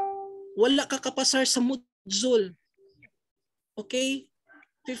 Wala ka kapasar sa module. Okay?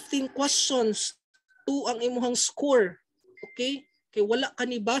 15 questions, 2 ang imuhang score. Okay? Kay wala ka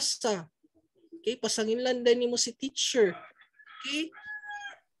ni basa. Okay, pasangin din nimo si teacher. Okay?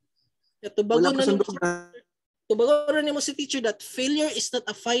 Tubago na nimo si teacher that failure is not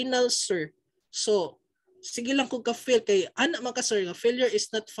a final, sir. So, sige lang kung ka-fail kay ana man ka sir, failure is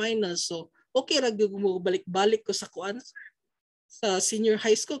not final. So, okay ra gyud mo balik-balik ko sa kuan sa senior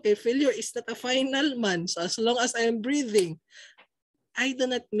high school kay failure is not a final man. So, as long as I am breathing, I do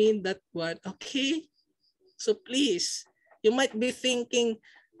not mean that one. Okay? So, please, you might be thinking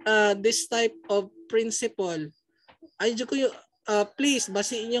this type of principle. Ay, please,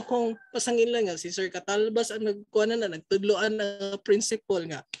 basiin niyo kung pasangin lang nga. Si Sir Catalbas ang nagkuhanan na, nagtudloan na principle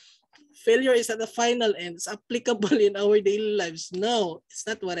nga. Failure is at the final end. It's applicable in our daily lives. No, it's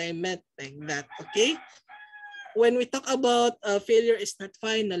not what I meant like that. Okay? When we talk about failure is not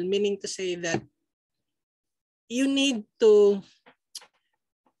final, meaning to say that you need to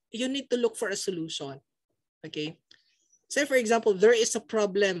look for a solution. Okay? Say for example, there is a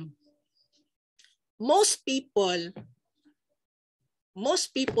problem. Most people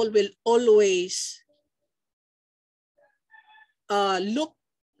will always look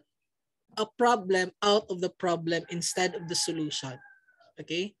a problem out of the problem instead of the solution.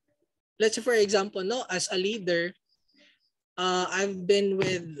 Okay? Let's say for example, no, as a leader, I've been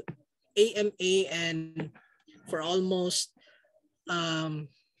with AMA and for almost 5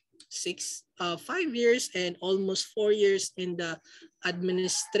 years and almost 4 years in the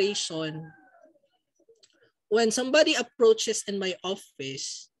administration. When somebody approaches in my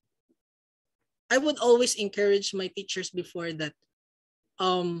office, I would always encourage my teachers before that,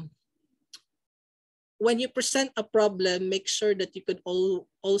 when you present a problem, make sure that you could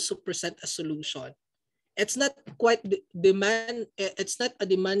also present a solution. It's not quite it's not a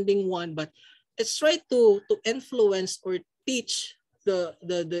demanding one, but it's try to influence or teach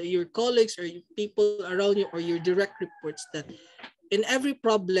your colleagues or your people around you or your direct reports that in every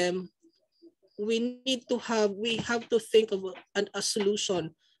problem we have to think of a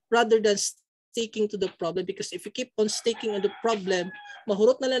solution rather than sticking to the problem, because if you keep on sticking on the problem,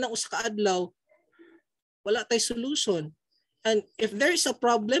 mahurot na lang ako sa kaadlaw, wala tay solution. And if there is a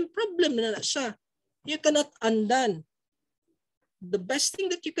problem na siya. You cannot undone. The best thing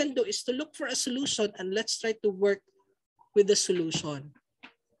that you can do is to look for a solution and let's try to work with the solution.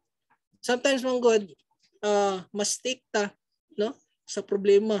 Sometimes mga God, mistake ta, no, sa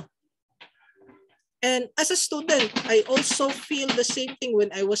problema. And as a student, I also feel the same thing when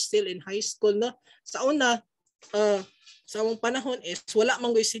I was still in high school, no. Sa una, sa among panahon is wala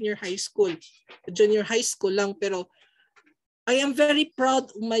man goy senior high school, junior high school lang, pero I am very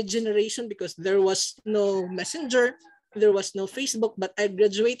proud of my generation because there was no messenger, there was no Facebook, but I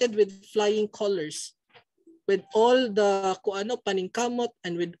graduated with flying colors, with all the paningkamot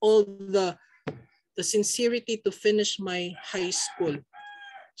and with all the sincerity to finish my high school.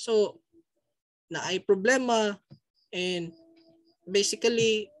 So na ay problema, and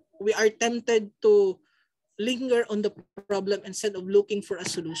basically we are tempted to linger on the problem instead of looking for a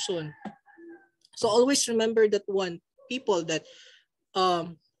solution. So always remember that one, people, that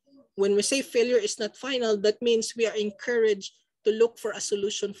when we say failure is not final, that means we are encouraged to look for a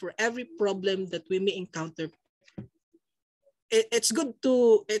solution for every problem that we may encounter. It's good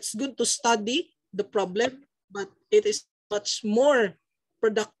to study the problem, but it is much more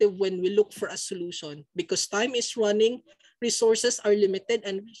productive when we look for a solution, because time is running, resources are limited,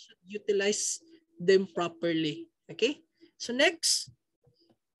 and we should utilize them properly. Okay, so next,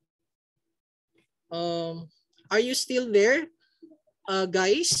 are you still there,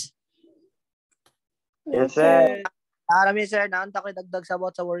 guys? Yes, sir. Arami, sir, naanta ko dagdag sa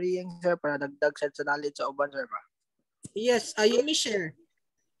about sa worrying, sir, para dagdag sa knowledge sa uban, sir, ba? Yes, you may share.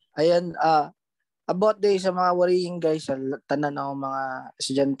 Ayan, about day sa mga worrying, guys, sa tanan ng mga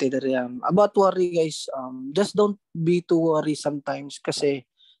estudyante diri, about worry, guys, just don't be too worry sometimes, kasi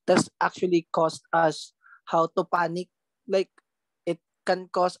that's actually cost us how to panic. Like, it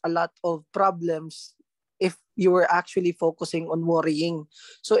can cause a lot of problems if you were actually focusing on worrying.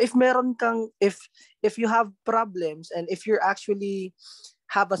 So if meron kang, if you have problems and if you actually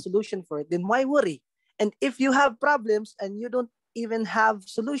have a solution for it, then why worry? And if you have problems and you don't even have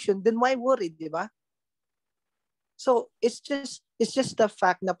solution, then why worry, di ba? So it's just the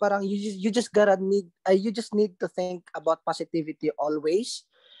fact na parang you just need to think about positivity always,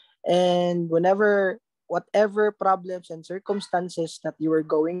 and whatever problems and circumstances that you are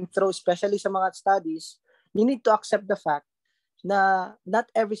going through, especially sa mga studies, you need to accept the fact na not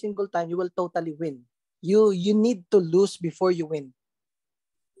every single time you will totally win. You need to lose before you win.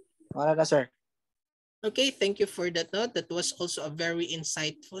 Wala na, sir. Okay, thank you for that note. That was also a very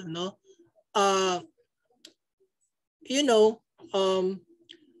insightful, no?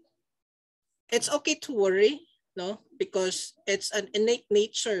 It's okay to worry, no? Because it's an innate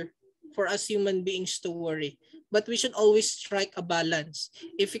nature for us human beings to worry. But we should always strike a balance.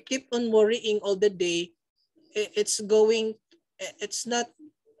 If you keep on worrying all the day, it's not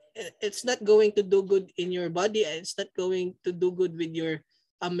going to do good in your body, and it's not going to do good with your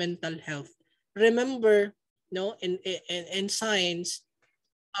mental health. Remember, no, in science,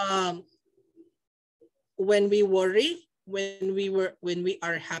 when we worry, when we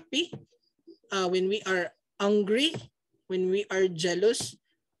are happy, when we are angry, when we are jealous,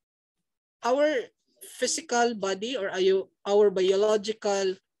 our physical body or our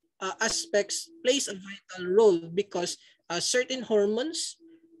biological aspects plays a vital role, because certain hormones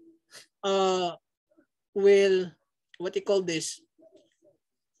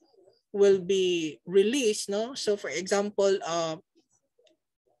will be released, no? So for example,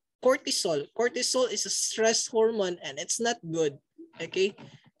 cortisol is a stress hormone, and it's not good. Okay,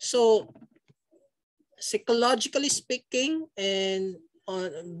 so psychologically speaking, and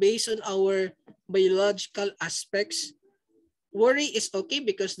based on our biological aspects, worry is okay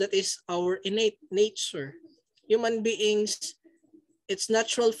because that is our innate nature. Human beings, it's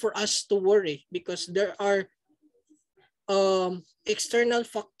natural for us to worry because there are external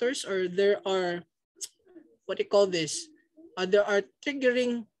factors, or there are there are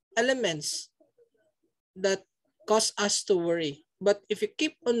triggering elements that cause us to worry. But if you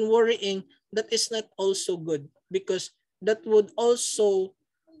keep on worrying, that is not also good, because that would also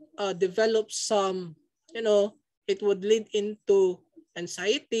develop some, it would lead into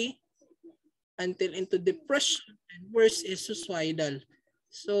anxiety, until into depression, and worse is suicidal.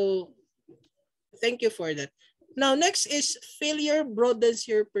 So thank you for that. Now, next is failure broadens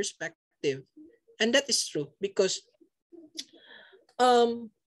your perspective. And that is true, because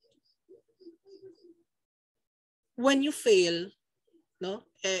when you fail, no,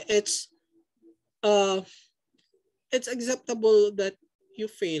 it's acceptable that you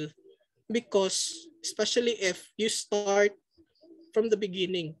fail, because especially if you start from the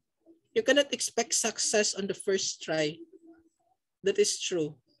beginning, you cannot expect success on the first try. That is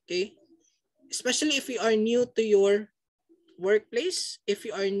true. Okay, especially if you are new to your workplace, if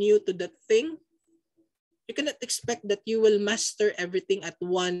you are new to that thing, you cannot expect that you will master everything at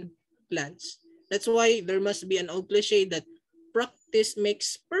one glance. That's why there must be an old cliche that practice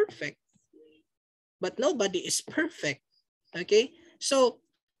makes perfect, but nobody is perfect. Okay, so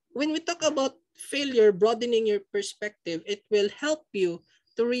when we talk about failure, broadening your perspective, it will help you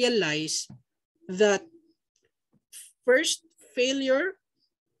to realize that first, failure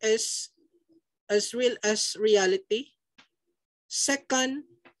is as real as reality. Second,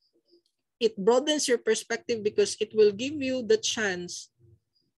 it broadens your perspective because it will give you the chance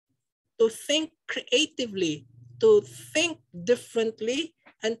to think creatively, to think differently,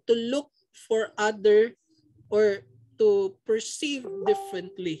 and to look for other, or to perceive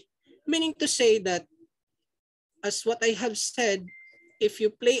differently. Meaning to say that, as what I have said, if you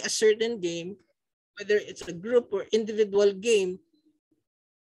play a certain game, whether it's a group or individual game,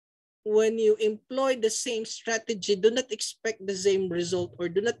 when you employ the same strategy, do not expect the same result, or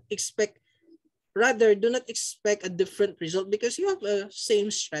do not expect a different result, because you have a same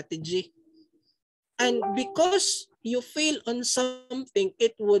strategy. And because you fail on something,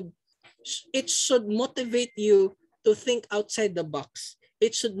 it should motivate you to think outside the box.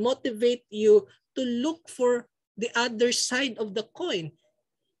 It should motivate you to look for the other side of the coin.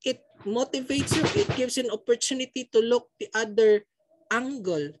 It motivates you, it gives you an opportunity to look the other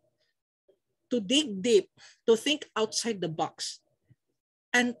angle, to dig deep, to think outside the box,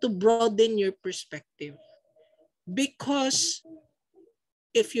 and to broaden your perspective. Because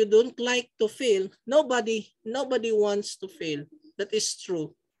if you don't like to fail, nobody wants to fail. That is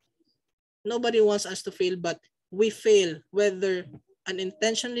true. Nobody wants us to fail, but we fail, whether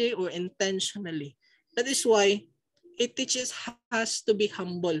unintentionally or intentionally. That is why it teaches us to be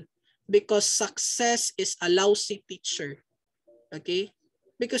humble, because success is a lousy teacher. Okay?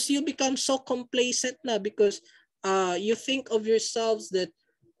 Because you become so complacent na, because you think of yourselves that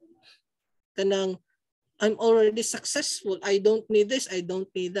kanang, I'm already successful. I don't need this. I don't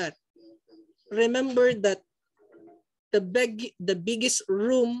need that. Remember that the biggest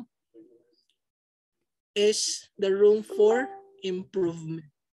room is the room for improvement.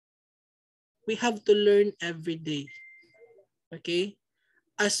 We have to learn every day. Okay?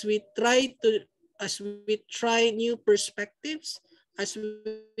 As we try new perspectives, as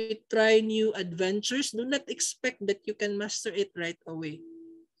we try new adventures, do not expect that you can master it right away.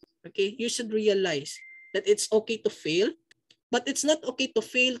 Okay? You should realize that it's okay to fail, but it's not okay to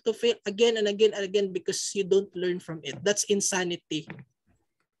fail again and again and again because you don't learn from it. That's insanity.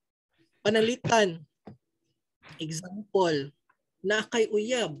 Panalitan. Example, na kay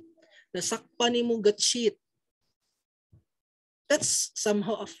uyab, nasakpan ni mo gatshit. That's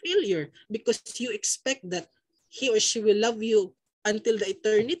somehow a failure because you expect that he or she will love you until the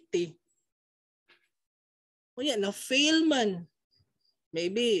eternity. O yan, na-fail man.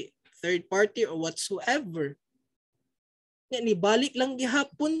 Maybe third party or whatsoever. Yan, ibalik lang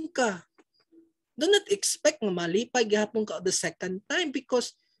gihapon ka. Do not expect na malipay gihapon ka the second time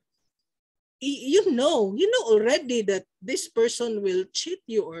because you know already that this person will cheat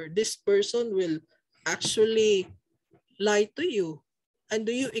you or this person will actually lie to you. And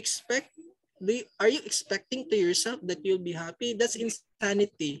are you expecting to yourself that you'll be happy? That's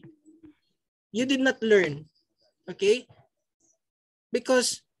insanity. You did not learn. Okay?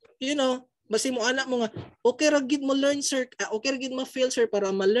 Because, basi mo anak mo nga, okay ra gid mo learn sir, okay ra gid mo fail sir para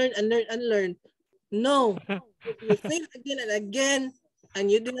ma-learn and learn and learn. No. If you fail again and again, and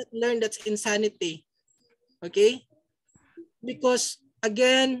you do not learn, that's insanity. Okay? Because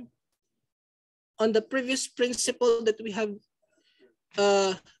again, on the previous principle that we have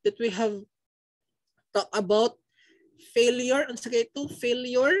talked about, failure,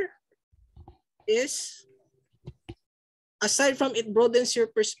 failure is, aside from it broadens your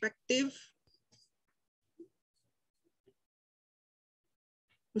perspective,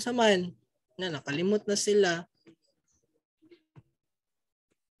 unsa man na nakalimot na sila.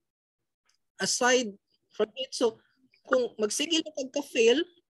 Aside from it, so kung magsigil ka pagka-fail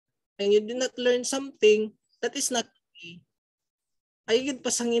and you did not learn something, that is not okay. Ay gid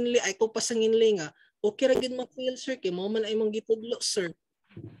pasanginli, ay ko pasanginli nga, okay ra gid ma-fail sir, kay mo man ay mong gitudlo sir.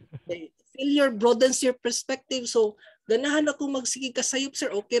 Okay. Failure broadens your perspective, so ganahan ako magsige kasayop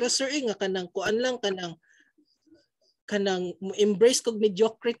sir, okay ra sir, nga kanang kuan lang, kanang embrace kog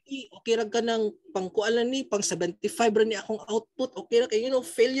mediocrity, okay ra kanang pangkualan ni pang 75 ra ni akong output, okay ra kay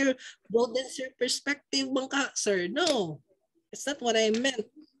failure broadens your perspective bang ka, sir. No, it's not what I meant.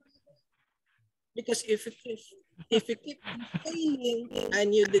 Because if you keep failing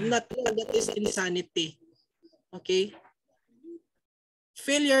and you did not know, that is insanity. Okay,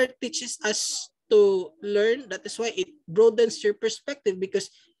 failure teaches us to learn. That is why it broadens your perspective, because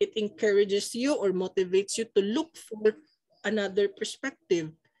it encourages you or motivates you to look for another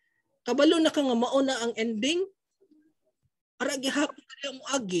perspective. Kabalo na ka nga mauna ang ending, ara gihapon ka mo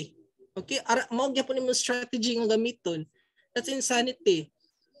agi. Okay, ara mao gyapon imong strategy nga gamiton. That's insanity.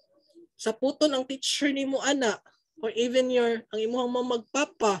 Sa puton ang teacher nimo ana, or even ang imong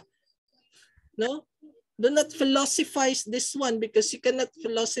magpapa, no? Do not philosophize this one, because you cannot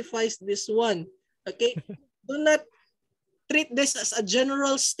philosophize this one. Okay? Do not treat this as a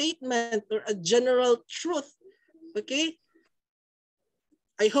general statement or a general truth. Okay?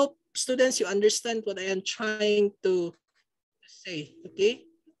 I hope, students, you understand what I am trying to say. Okay?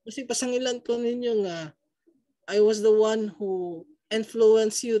 Kasi pasangilan ko ninyo nga, I was the one who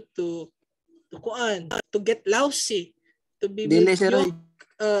influenced you to get lousy, to be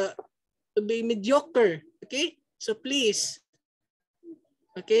mediocre. Okay? So please,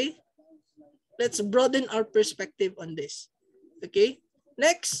 okay? Let's broaden our perspective on this. Okay?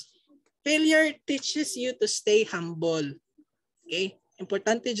 Next, failure teaches you to stay humble. Okay?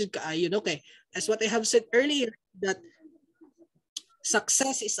 Importante jud kaayo, okay? As what I have said earlier, that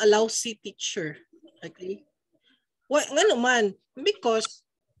success is a lousy teacher. Okay? Well, nga naman, because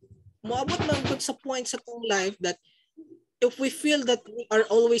moabot man gud sa point sa tong life that if we feel that we are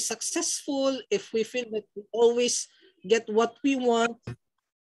always successful, if we feel that we always get what we want,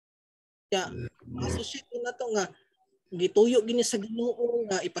 associate na to nga gituyo gini sa Ginoo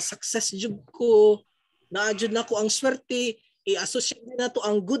nga ipa-success jud ko, naa jud nako ang swerte, i-associate din nato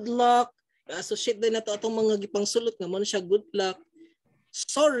ang good luck, i-associate din nato atong mga gipangsulot nga man siya good luck.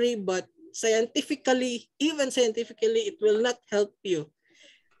 Sorry, but even scientifically, it will not help you.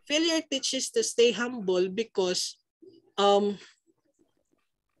 Failure teaches to stay humble because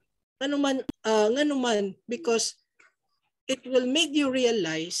because it will make you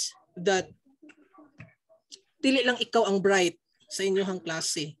realize that dili lang ikaw ang bright sa inyong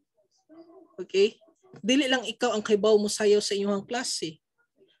klase. Okay? Dili lang ikaw ang kaybaw mo sayaw sa inyong klase.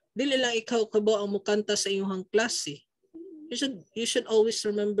 Dili lang ikaw kaybaw ang mukanta sa inyong klase. You should always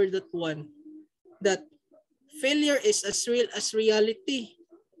remember that one. That failure is as real as reality.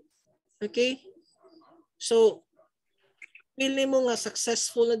 Okay? So, feeling mo nga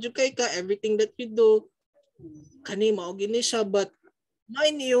successful na jud kay ka, everything that you do, kani mao gini siya, but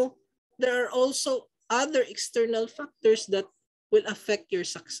mind you, there are also other external factors that will affect your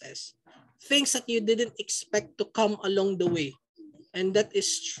success. Things that you didn't expect to come along the way. And that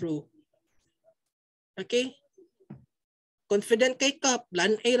is true. Okay? Confident kay ka,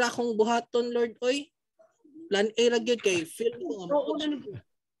 plan A ra kong buhaton, Lord, oy. Plan A ra gyud kay feel mo.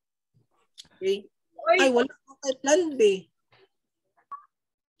 Okay? Ay, wala ka kay plan B.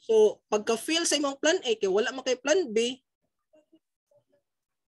 So, pagka-feel sa imong plan A, kay wala man kay plan B,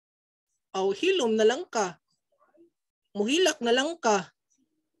 hilom na lang ka. Muhilak na lang ka.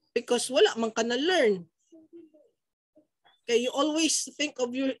 Because wala man ka na-learn. Okay, you always think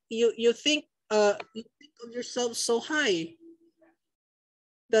of you think of yourself so high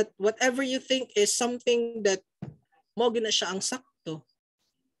that whatever you think is something that mo gina siya ang sakto.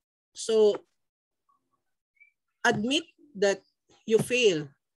 So, admit that you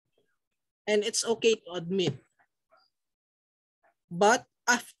fail. And it's okay to admit. But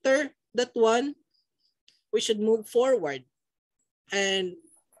after that one, we should move forward. And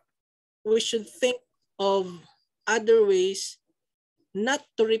we should think of other ways not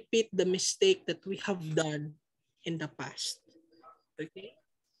to repeat the mistake that we have done in the past. Okay?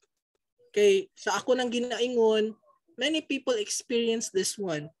 Okay, sa ako nang ginaingon, many people experience this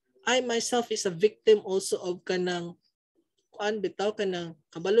one. I myself is a victim also of kanang bitaw kanang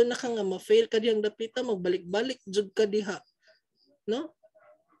kabalo na ka nga ma-fail ka diyang dapita, magbalik-balik jud ka diha. No?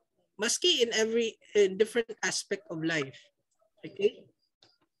 Maski in every different aspect of life. Okay?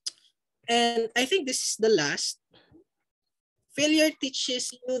 And I think this is the last. Failure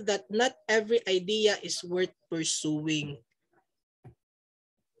teaches you that not every idea is worth pursuing.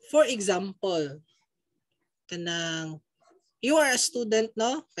 For example, kanang you are a student,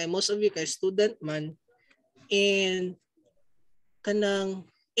 no? Kay most of you kay student man, and kanang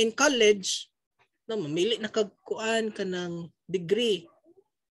in college, no, mamili na kagkuan kanang degree,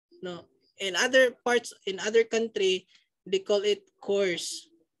 no? In other parts, in other country, they call it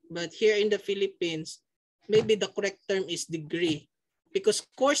course. But here in the Philippines, maybe the correct term is degree. Because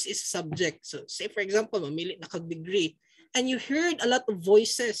course is subject. So say for example, mamili na kag degree and you heard a lot of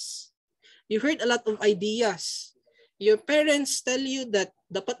voices. You heard a lot of ideas. Your parents tell you that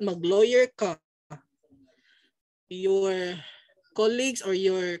dapat mag-lawyer ka. Your colleagues or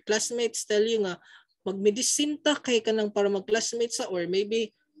your classmates tell you nga mag-medicine ta kay kanang para mag-classmates sa, or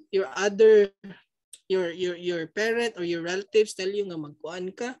maybe your parent or your relatives tell you nga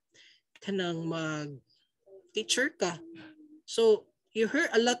magkuan ka kanang mag-teacher ka. So you hear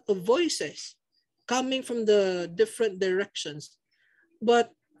a lot of voices coming from the different directions.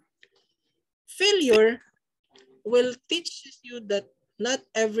 But failure will teach you that not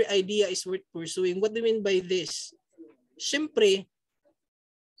every idea is worth pursuing. What do you mean by this? Siyempre,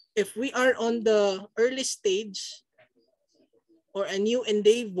 if we are on the early stage or a new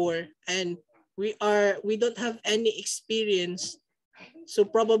endeavor and we don't have any experience, so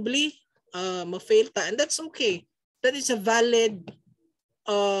probably ma-fail ta, and that's okay. That is a valid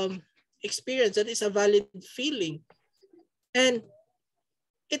experience. That is a valid feeling. And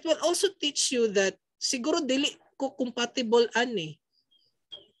it will also teach you that siguro dili ko compatible ani.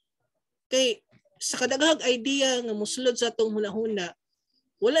 Kay sa kadaghang idea nga mosulod sa atong hunahuna,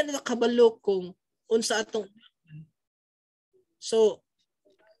 wala na nakabalo kung unsa atong. So,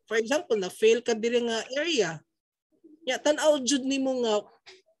 for example, na-fail ka diri nga area. Ya, tan-aw jud nimo nga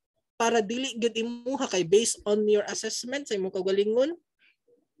para dili gud imuha kay based on your assessment sa imong kagalingon.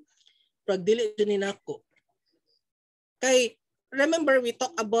 Pag dili jud ni nako. Kay remember we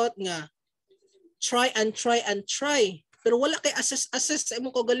talk about nga try and try and try. Pero wala kay assess sa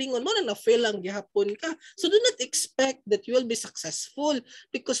imong kagalingon, mo na fail lang gihapon ka. So do not expect that you will be successful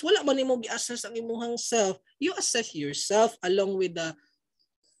because wala man nimo gi-assess ang imong self. You assess yourself along with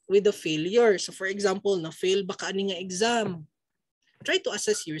the failure. So for example, na-fail ba ka ani nga exam? Try to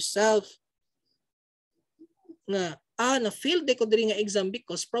assess yourself. Nga na-fail day ko diri nga exam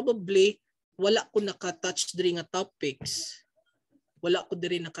because probably wala ko naka-touch diri nga topics. Wala ko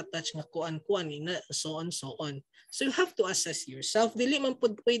diri naka-touch nga kuan-kuan nga so on. So you have to assess yourself. Dili man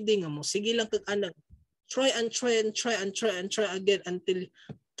pud pwede nga mo sige lang kag anag try and try again until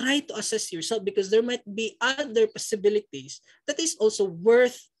try to assess yourself because there might be other possibilities that is also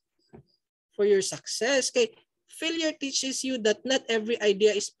worth for your success. Kay failure teaches you that not every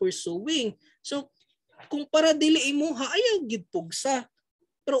idea is pursuing. So kung para dili imuha ayaw gid pugsa.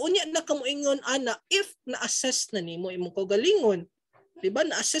 Pero unya na kamo ingon ana if na-assess na nimo imong kagalingon. Diba?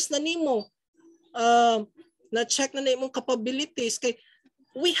 Na-assess na nimo. Na-check na imong capabilities. Kay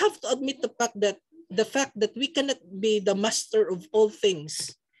we have to admit the fact that we cannot be the master of all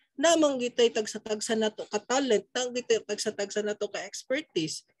things. Namang gitay tagsa-tagsa nato ka talent, nang gitay tagsa-tagsa nato ka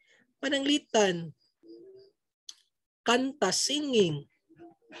expertise. Pananglitan, kanta, singing.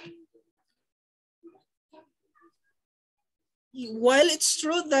 While it's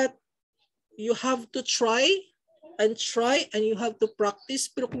true that you have to try and you have to practice,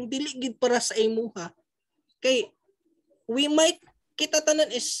 pero kung dili gid para sa imuha, kay we might kita tanan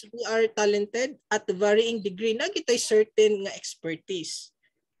is we are talented at varying degree na kitay certain nga expertise.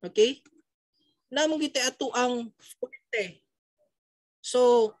 Okay? Namong gitay ato ang forte.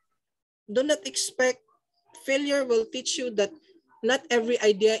 So do not expect failure will teach you that not every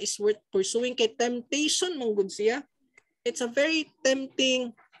idea is worth pursuing. Kay temptation mong gud siya. It's a very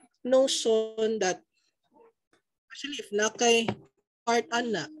tempting notion that actually if nakay art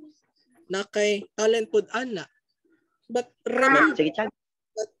ana, nakay talent pud ana. But remember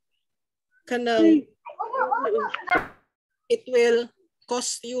that kanang it will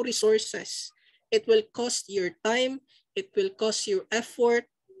cost you resources. It will cost your time. It will cost you effort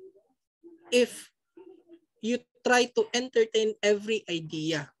if you try to entertain every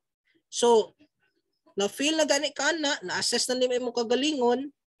idea. So, na-feel na gani ka na-assess na nimo imong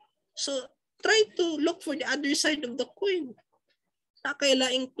kagalingon. So, try to look for the other side of the coin.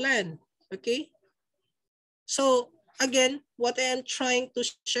 Nakailaing plan. Okay? So, again, what I am trying to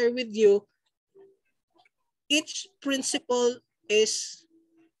share with you, each principle is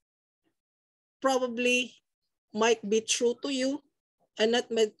probably might be true to you and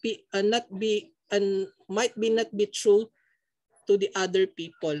might not be true to the other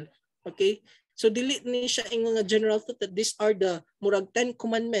people. Okay? So dili ni siya ingon nga general thought that these are the murag 10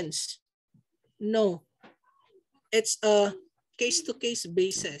 commandments. No. It's a case-to-case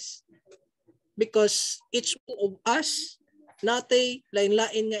basis. Because each of us natay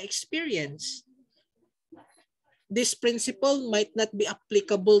lain-lain nga experience. This principle might not be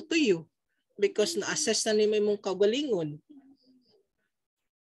applicable to you because na-assess na nimo imong kagalingon.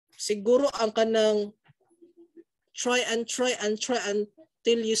 Siguro ang kanang try and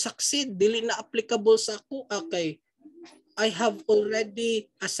till you succeed. Dili na applicable sa ako. Okay. I have already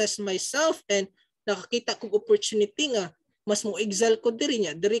assessed myself and nakakita kong opportunity nga mas mo excel ko diri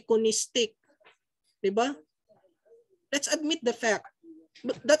niya, diri ko ni stick. Diba? Let's admit the fact.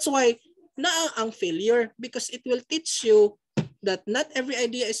 But that's why naa ang failure, because it will teach you that not every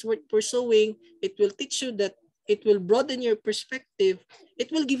idea is worth pursuing. It will teach you that it will broaden your perspective.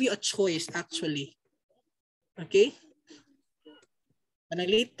 It will give you a choice actually. Okay?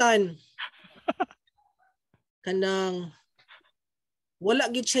 Panalitan. Kanang wala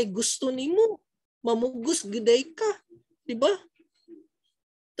gid siya gusto nimo. Mamugos giday ka. Diba?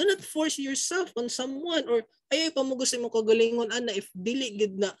 Do not force yourself on someone or ay pamugos imo kagalingon ana if dili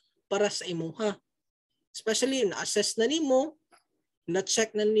gid na para sa imuha. Especially na-assess na nimo,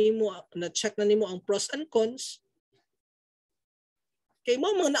 na-check na nimo ang pros and cons. Kay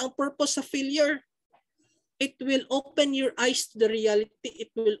mo man na ang purpose sa failure. It will open your eyes to the reality. It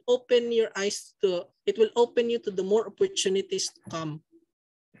will open you to the more opportunities to come.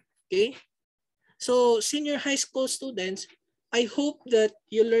 Okay? So, senior high school students, I hope that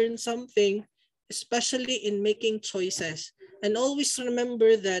you learn something, especially in making choices. And always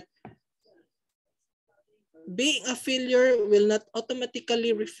remember that being a failure will not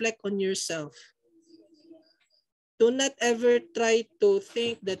automatically reflect on yourself. Do not ever try to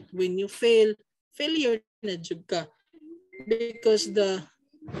think that when you fail, failure na jud ka. Because the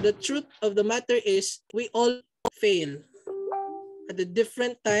truth of the matter is we all fail at the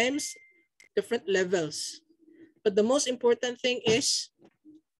different times, different levels. But the most important thing is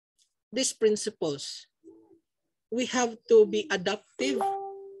these principles. We have to be adaptive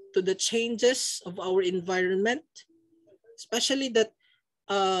to the changes of our environment, especially that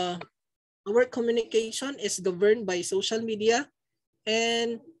our communication is governed by social media,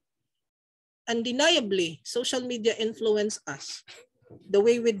 and undeniably, social media influence us. The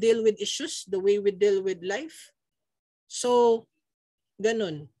way we deal with issues, the way we deal with life. So,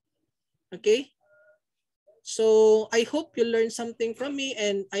 ganun. Okay? So, I hope you learned something from me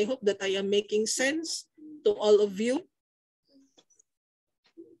and I hope that I am making sense to all of you.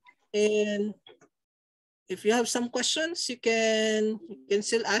 And if you have some questions, you can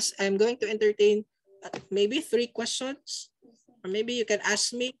still ask. I'm going to entertain maybe 3 questions. Or maybe you can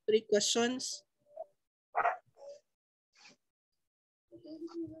ask me 3 questions.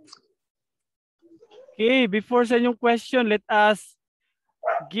 Okay, before sa inyong question, let us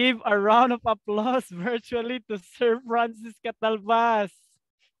give a round of applause virtually to Sir Francis Catalbas.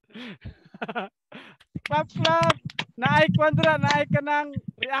 Clap, clap! Naay kwandra, naay ka ng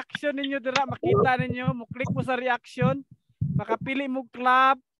reaction ninyo dira. Makita ninyo, mo-click mo sa reaction. Makapili mo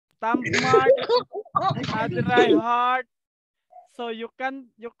clap, thumb mark, dry heart. So you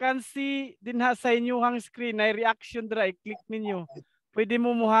can see dinha sa inyong screen na reaction dira, i-click ninyo. Pwede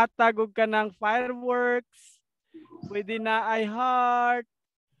mo muhatag og kanang fireworks, pwede na ay heart,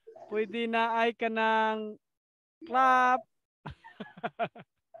 pwede na ay kanang clap.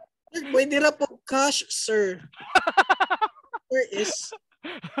 Pwede ra po cash, sir. Sir is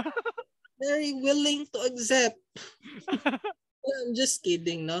very willing to accept. I'm just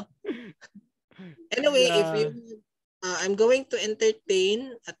kidding, no? Anyway, if you I'm going to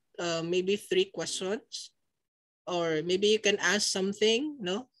entertain at maybe 3 questions, or maybe you can ask something,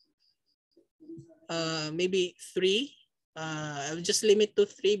 no? Maybe 3. I'll just limit to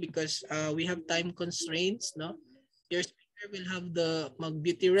 3 because we have time constraints, no? Your speaker will have the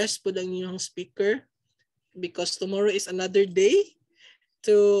mag-beauty rest po ang inyong speaker because tomorrow is another day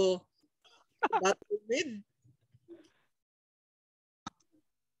to battle with.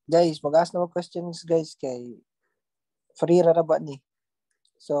 Guys, mag-ask na mga questions, guys, kay free ra ba ni.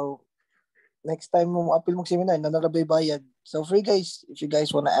 So, next time mo appeal mo seminar, nanarabay bayad. So, free, guys. If you guys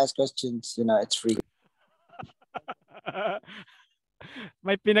wanna ask questions, it's free.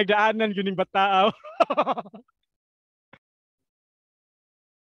 May pinagdaanan yun yung bataaw.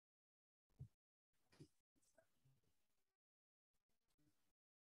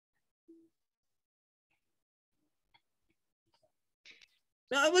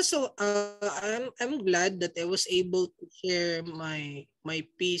 No, I was so I'm glad that I was able to share my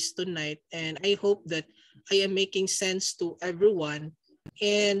piece tonight, and I hope that I am making sense to everyone.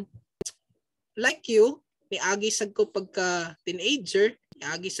 And like you, niagi sad ko pagka teenager,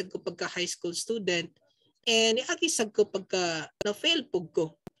 niagi sad ko pagka high school student, and niagi sad ko pagka na-fail pug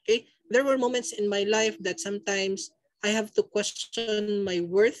ko. Okay? There were moments in my life that sometimes I have to question my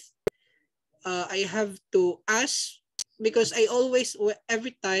worth. I have to ask, because I always,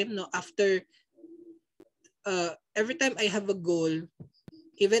 every time every time I have a goal,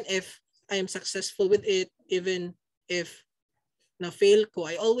 even if I am successful with it, even if na fail ko,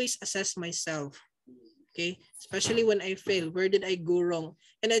 I always assess myself. Okay? Especially when I fail, where did I go wrong?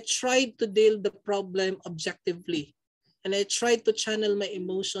 And I tried to deal the problem objectively. And I tried to channel my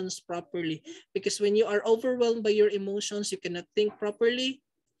emotions properly. Because when you are overwhelmed by your emotions, you cannot think properly.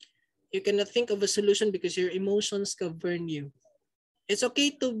 You cannot think of a solution because your emotions govern you. It's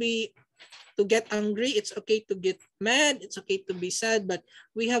okay to get angry. It's okay to get mad. It's okay to be sad. But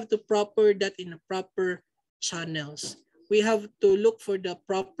we have to proper that in a proper channels. We have to look for the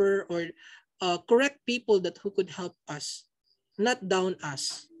proper or correct people that who could help us, not down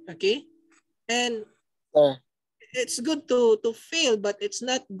us. Okay? And it's good to fail, but it's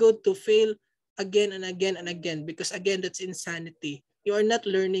not good to fail again and again and again, because again, that's insanity. You are not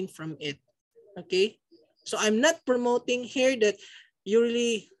learning from it. Okay? So I'm not promoting here that you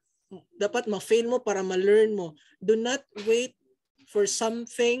really dapat ma-fail mo para ma-learn mo. Do not wait for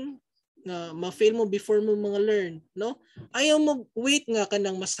something na ma-fail mo before mo mga learn, no? Ayaw mo wait nga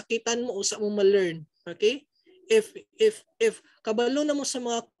kanang masakitan mo usa mo ma-learn. Okay? If kabalo na mo sa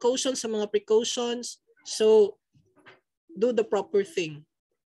mga cautions, sa mga precautions, so do the proper thing.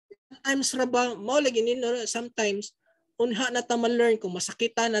 Sometimes raba mo lagi nino, sometimes unha na ta ma-learn kung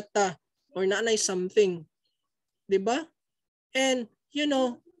masakitan na ta or naanay something. 'Di ba? And you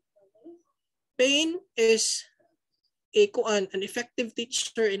know, pain is an effective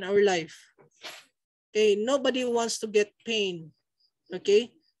teacher in our life. Okay, nobody wants to get pain.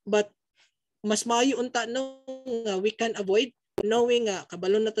 Okay? But mas maayo unta no nga we can avoid, knowing nga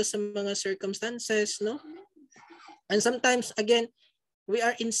kabalo na to sa mga circumstances, no? And sometimes again, we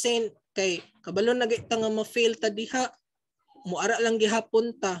are insane kay kabalo na gayta nga ma-fail ta diha, muara lang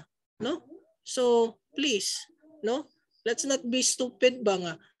gihapon ta, no? So please, no? Let's not be stupid ba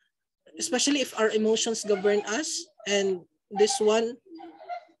nga, especially if our emotions govern us. And this one,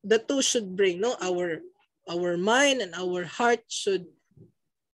 the two should bring, no, our mind and our heart should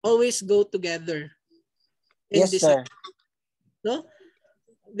always go together in Yes, this, sir. no?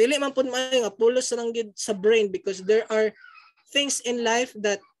 Dili man pud maayo nga pulos lang gid sa brain, because there are things in life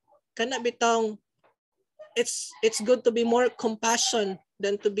that kana bitang it's good to be more compassion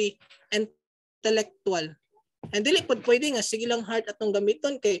than to be intellectual. And dili pud pwede nga sige lang heart atong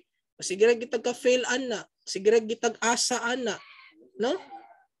gamiton kay sige ra gitag ka fail ana, sige ra gitag asa ana, no?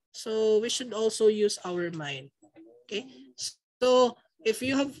 So we should also use our mind. Okay? So if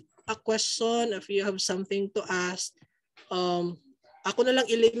you have a question, if you have something to ask, ako na lang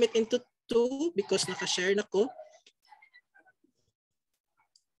i-limit into 2 because naka-share na ko.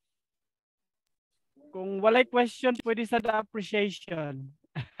 Kung walay question, pwede sa the appreciation.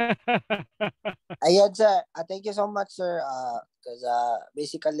 Ayun, sir. Thank you so much, sir. Because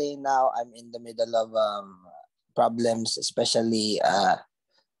basically now I'm in the middle of problems, especially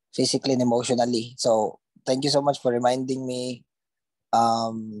physically and emotionally. So thank you so much for reminding me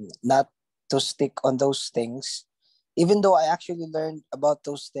not to stick on those things, even though I actually learned about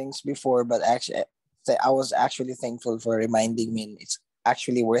those things before. But actually, I was actually thankful for reminding me. It's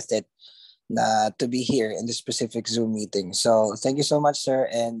actually worth it to be here in this specific Zoom meeting. So thank you so much, sir,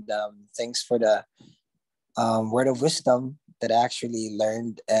 and thanks for the word of wisdom that I actually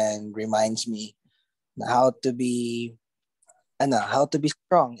learned and reminds me how to be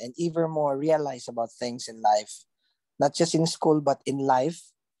strong and even more realize about things in life, not just in school but in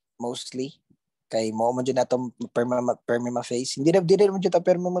life mostly. Kay mo man jud nato perma face. Hindi man jud ta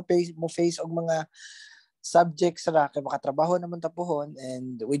perma mo face og mga subjects ra kay makatrabaho naman ta pohon,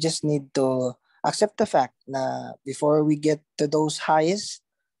 and we just need to accept the fact na before we get to those highs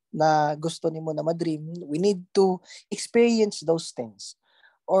na gusto nimo na madream, we need to experience those things.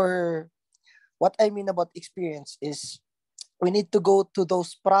 Or what I mean about experience is we need to go to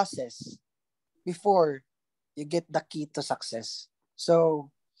those process before you get the key to success. So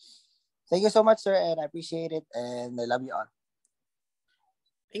thank you so much, sir, and I appreciate it, and I love you all.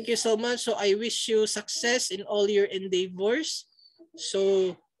 Thank you so much. So I wish you success in all your endeavors.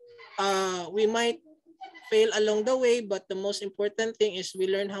 So we might fail along the way, but the most important thing is we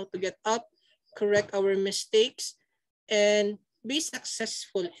learn how to get up, correct our mistakes, and be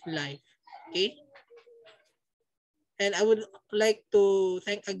successful in life. Okay? And I would like to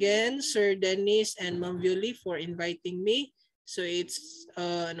thank again Sir Dennis and Ma'am Violi for inviting me. So it's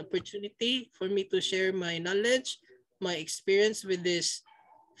an opportunity for me to share my knowledge, my experience with this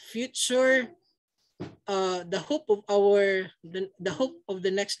future, the hope of the hope of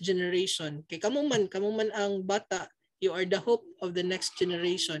the next generation. Kay kamo man ang bata, you are the hope of the next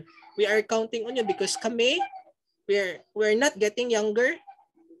generation. We are counting on you because kami, we're not getting younger,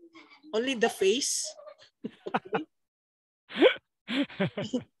 only the face. Okay?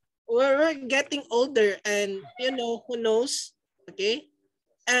 we're getting older, and you know, who knows, Okay?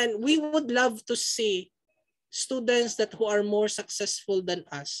 And we would love to see students that who are more successful than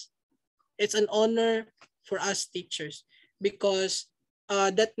us. It's an honor for us teachers because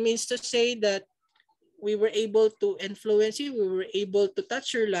that means to say that we were able to influence you, we were able to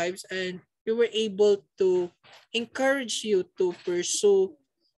touch your lives, and we were able to encourage you to pursue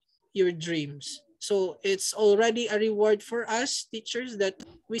your dreams. So it's already a reward for us teachers that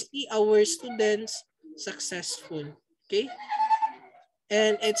we see our students successful. Okay?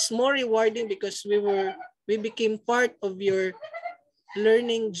 And it's more rewarding because we became part of your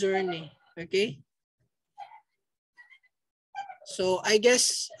learning journey. Okay? So I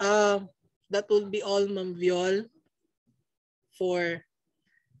guess that would be all, Ma'am Viol, for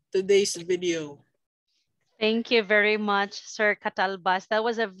today's video. Thank you very much, Sir Catalbas. That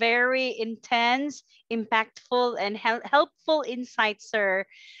was a very intense, impactful, and helpful insight, sir.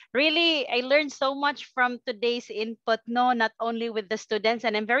 Really, I learned so much from today's input, no, not only with the students,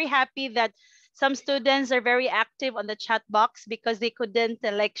 and I'm very happy that some students are very active on the chat box because they couldn't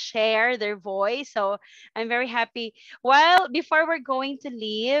like share their voice. So I'm very happy. Well, before we're going to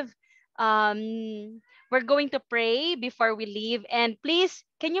leave, we're going to pray before we leave. And please,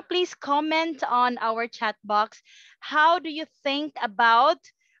 can you please comment on our chat box? How do you think about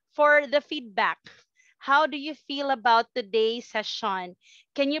for the feedback? How do you feel about today's session?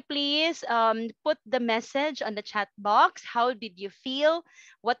 Can you please put the message on the chat box? How did you feel?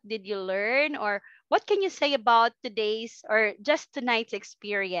 What did you learn? Or what can you say about today's or just tonight's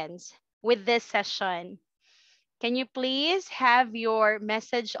experience with this session? Can you please have your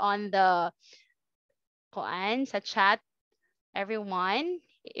message on the koan sa chat, everyone,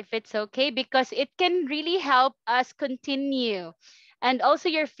 if it's okay, because it can really help us continue. And also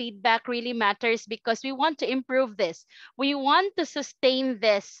your feedback really matters because we want to improve this. We want to sustain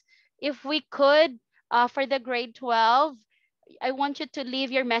this. If we could, for the grade 12, I want you to leave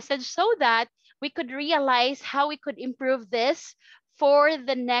your message so that we could realize how we could improve this for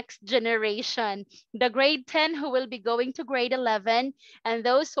the next generation. The grade 10 who will be going to grade 11, and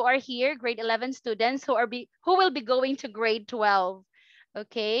those who are here, grade 11 students who will be going to grade 12.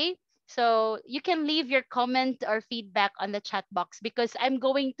 Okay? So you can leave your comment or feedback on the chat box because I'm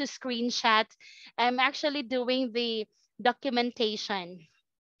going to screenshot. I'm actually doing the documentation.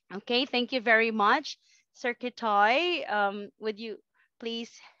 Okay, thank you very much. Sir Kitoy, would you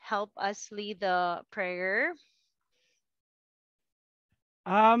please help us lead the prayer?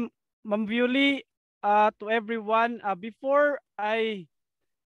 Ma'am Violi, to everyone, before I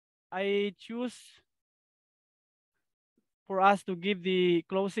choose for us to give the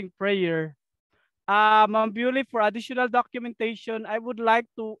closing prayer, Ma'am Violi, for additional documentation, I would like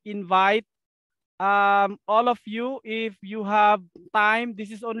to invite all of you, if you have time. This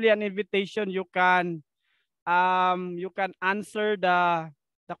is only an invitation. You can answer the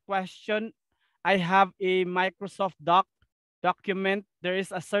question. I have a Microsoft document. There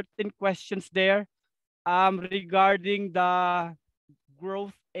is a certain questions there regarding the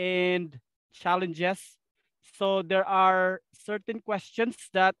growth and challenges. So there are certain questions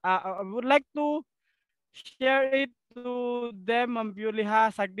that I would like to share it to them, Ma'am Violi, ha.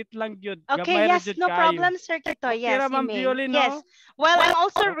 Saglit lang yun. Okay, Gamay ra yes, jud no kayo. problem, Sir Kitoy. Okay ra, Yes, you Ma'am may. Violi, Yes. no? Well, I'm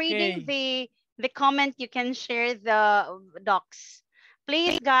also reading Okay. the comment. You can share the docs.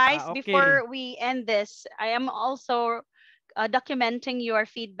 Please, guys, Okay. before we end this, I am also documenting your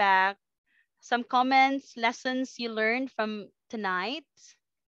feedback, some comments, lessons you learned from tonight.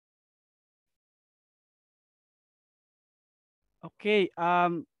 Okay.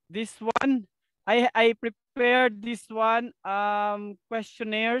 This one, I prepared this one.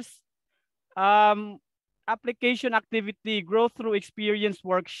 Questionnaires. Application activity, grow through experience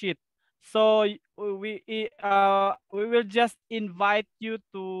worksheet. So we will just invite you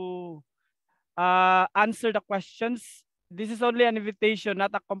to answer the questions. This is only an invitation,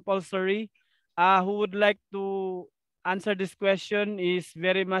 not a compulsory. Who would like to answer this question is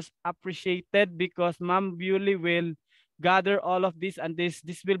very much appreciated because Ma'am Bewley will gather all of this, and this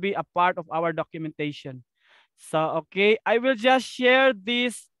will be a part of our documentation. So okay, I will just share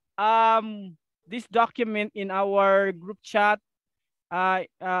this document in our group chat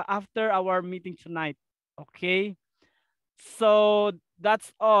after our meeting tonight. Okay? So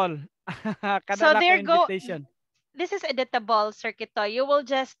that's all. Kada So na ko there go. invitation. This is editable, Circuito. You will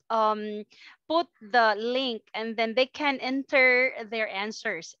just put the link and then they can enter their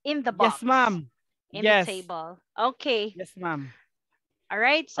answers in the Yes, box, ma'am. in the Yes. table. Okay. Yes, ma'am. All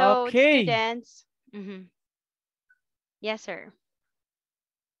right. So Okay. students. Yes, sir.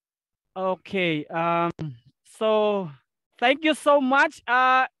 Okay. So thank you so much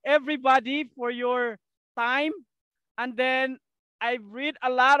everybody for your time. And then I read a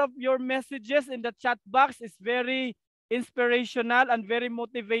lot of your messages in the chat box. It's very inspirational and very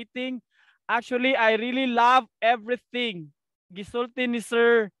motivating. Actually, I really love everything. Gisulti ni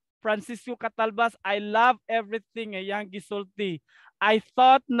Sir Francisco Catalbas, I love everything ayang gisulti. I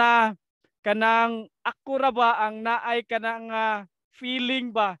thought na kanang ako ra ba ang naay kanang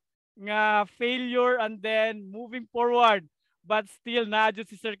feeling ba nga failure and then moving forward. But still na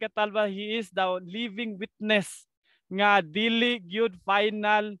si Sir Catalba, he is the living witness nga dili gyud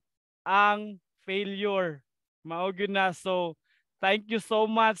final ang failure. Mao gyud na. So thank you so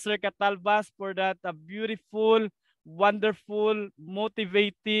much Sir Catalbas for that beautiful, wonderful,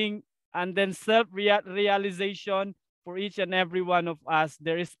 motivating and then self-realization for each and every one of us.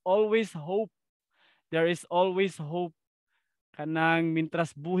 There is always hope. There is always hope. Kanang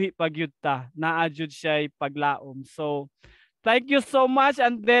mintras buhi pagyud ta, naa jud siya paglaom. So thank you so much.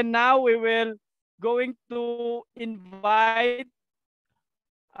 And then now we will going to invite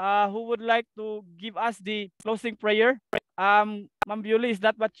who would like to give us the closing prayer. Ma'am Beauty, is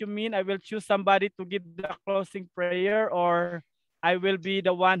that what you mean? I will choose somebody to give the closing prayer, or I will be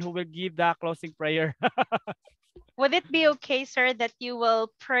the one who will give the closing prayer. Would it be okay, sir, that you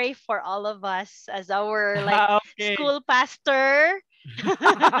will pray for all of us as our like Okay. school pastor?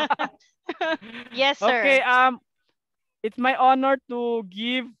 Yes, sir. Okay. It's my honor to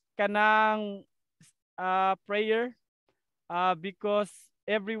give kanang prayer because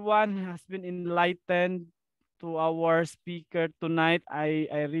everyone has been enlightened to our speaker tonight. I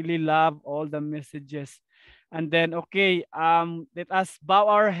really love all the messages. And then okay, let us bow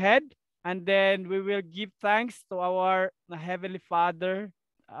our head and then we will give thanks to our Heavenly Father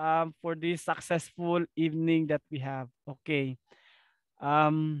for this successful evening that we have. Okay.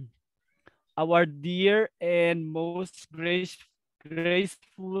 Um our dear and most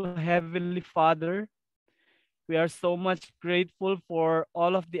graceful Heavenly Father, we are so much grateful for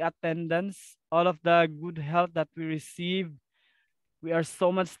all of the attendance, all of the good health that we received. We are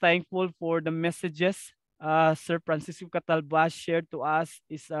so much thankful for the messages Sir Francisco Catalbas shared to us.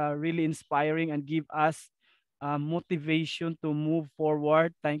 Is really inspiring and give us motivation to move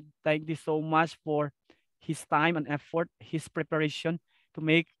forward. Thank you so much for his time and effort, his preparation to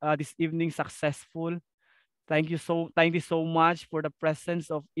make this evening successful. Thank you so much for the presence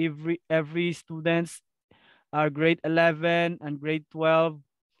of every students, our grade 11 and grade 12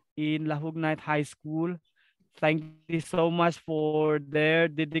 in Lahug High School. Thank you so much for their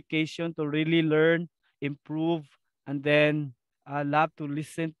dedication to really learn, improve, and then I love to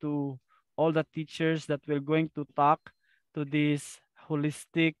listen to all the teachers that we're going to talk to this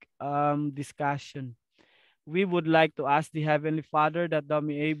holistic discussion. We would like to ask the Heavenly Father that thou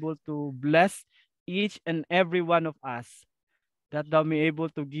may able to bless each and every one of us, that thou may able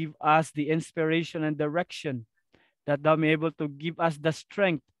to give us the inspiration and direction, that thou may able to give us the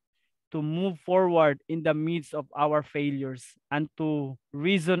strength to move forward in the midst of our failures and to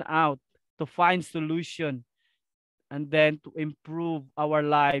reason out, to find solution, and then to improve our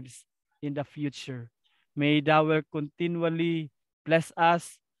lives in the future. May thou will continually bless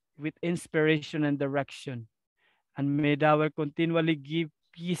us with inspiration and direction. And may thou will continually give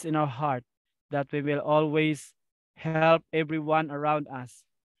peace in our heart, that we will always help everyone around us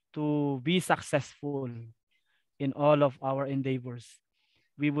to be successful in all of our endeavors.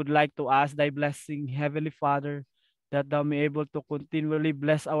 We would like to ask thy blessing, Heavenly Father, that thou may able to continually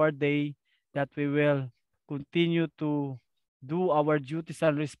bless our day, that we will continue to do our duties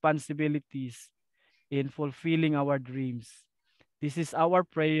and responsibilities in fulfilling our dreams. This is our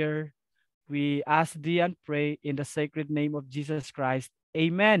prayer. We ask thee and pray in the sacred name of Jesus Christ.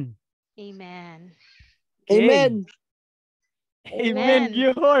 Amen. Amen. Okay. Amen. Amen, Amen.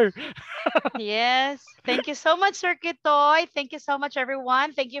 Gior. Yes. Thank you so much, Sir Kitoy. Thank you so much,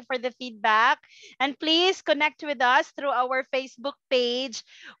 everyone. Thank you for the feedback. And please connect with us through our Facebook page.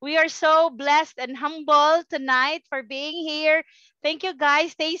 We are so blessed and humble tonight for being here. Thank you,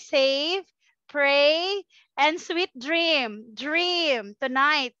 guys. Stay safe, pray, and sweet dream. Dream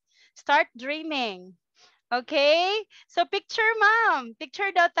tonight. Start dreaming. Okay? So picture, ma'am.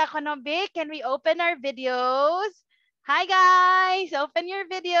 Picture daw ta konobi. Can we open our videos? Hi, guys. Open your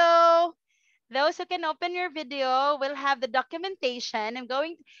video. Those who can open your video will have the documentation.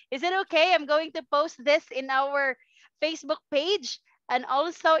 Is it okay? I'm going to post this in our Facebook page and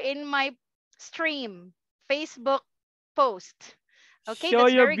also in my stream, Facebook post. Okay, Show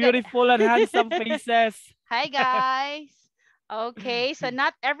that's your very good. beautiful and handsome faces. Hi, guys. Okay, so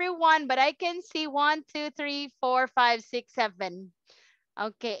not everyone, but I can see 1, 2, 3, 4, 5, 6, 7.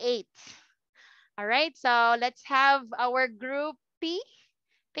 Okay, 8. All right, so let's have our group P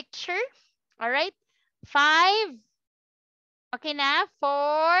picture. All right, 5, Okay na?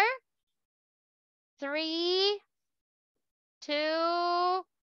 4, 3, 2,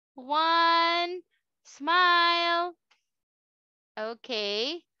 1. Smile.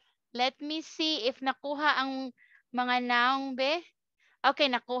 Okay. Let me see if nakuha ang mga naong be.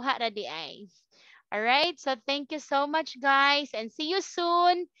 Okay, nakuha na di ay. Alright, so thank you so much guys and see you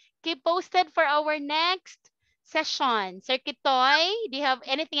soon. Keep posted for our next session. Sir Kitoy, do you have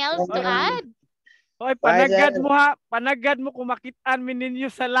anything else to add? Oy, Bye, panagad sir. mo ha. Panagad mo kung makitaan mi ninyo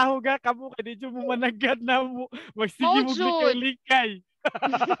sa lahog ha. Kamu kay di mo managad na mo. Magsige mo Mojud. likay-likay.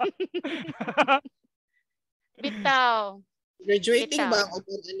 Bitaw. Graduating ba Bitaw. ako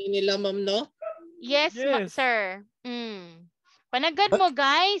kung ano nila, ma'am, no? Yes, Yes. sir. Panagad mo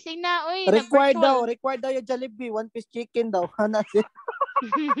guys. Ina, uy, Required daw, nag-virtual. required daw yung Jollibee, 1-piece chicken daw. Hana siya.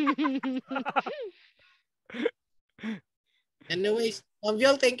 Anyways, Ma'am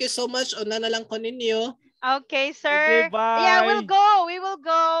Viol, thank you so much. Una na lang ko ninyo. Okay, Okay, sir. Yeah, we'll bye. go. We will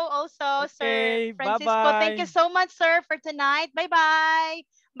go also, Sir Okay, Francisco. Thank you bye-bye. so much, sir, for tonight. Bye-bye.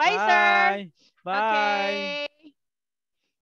 Bye, sir. Bye. Bye. Okay.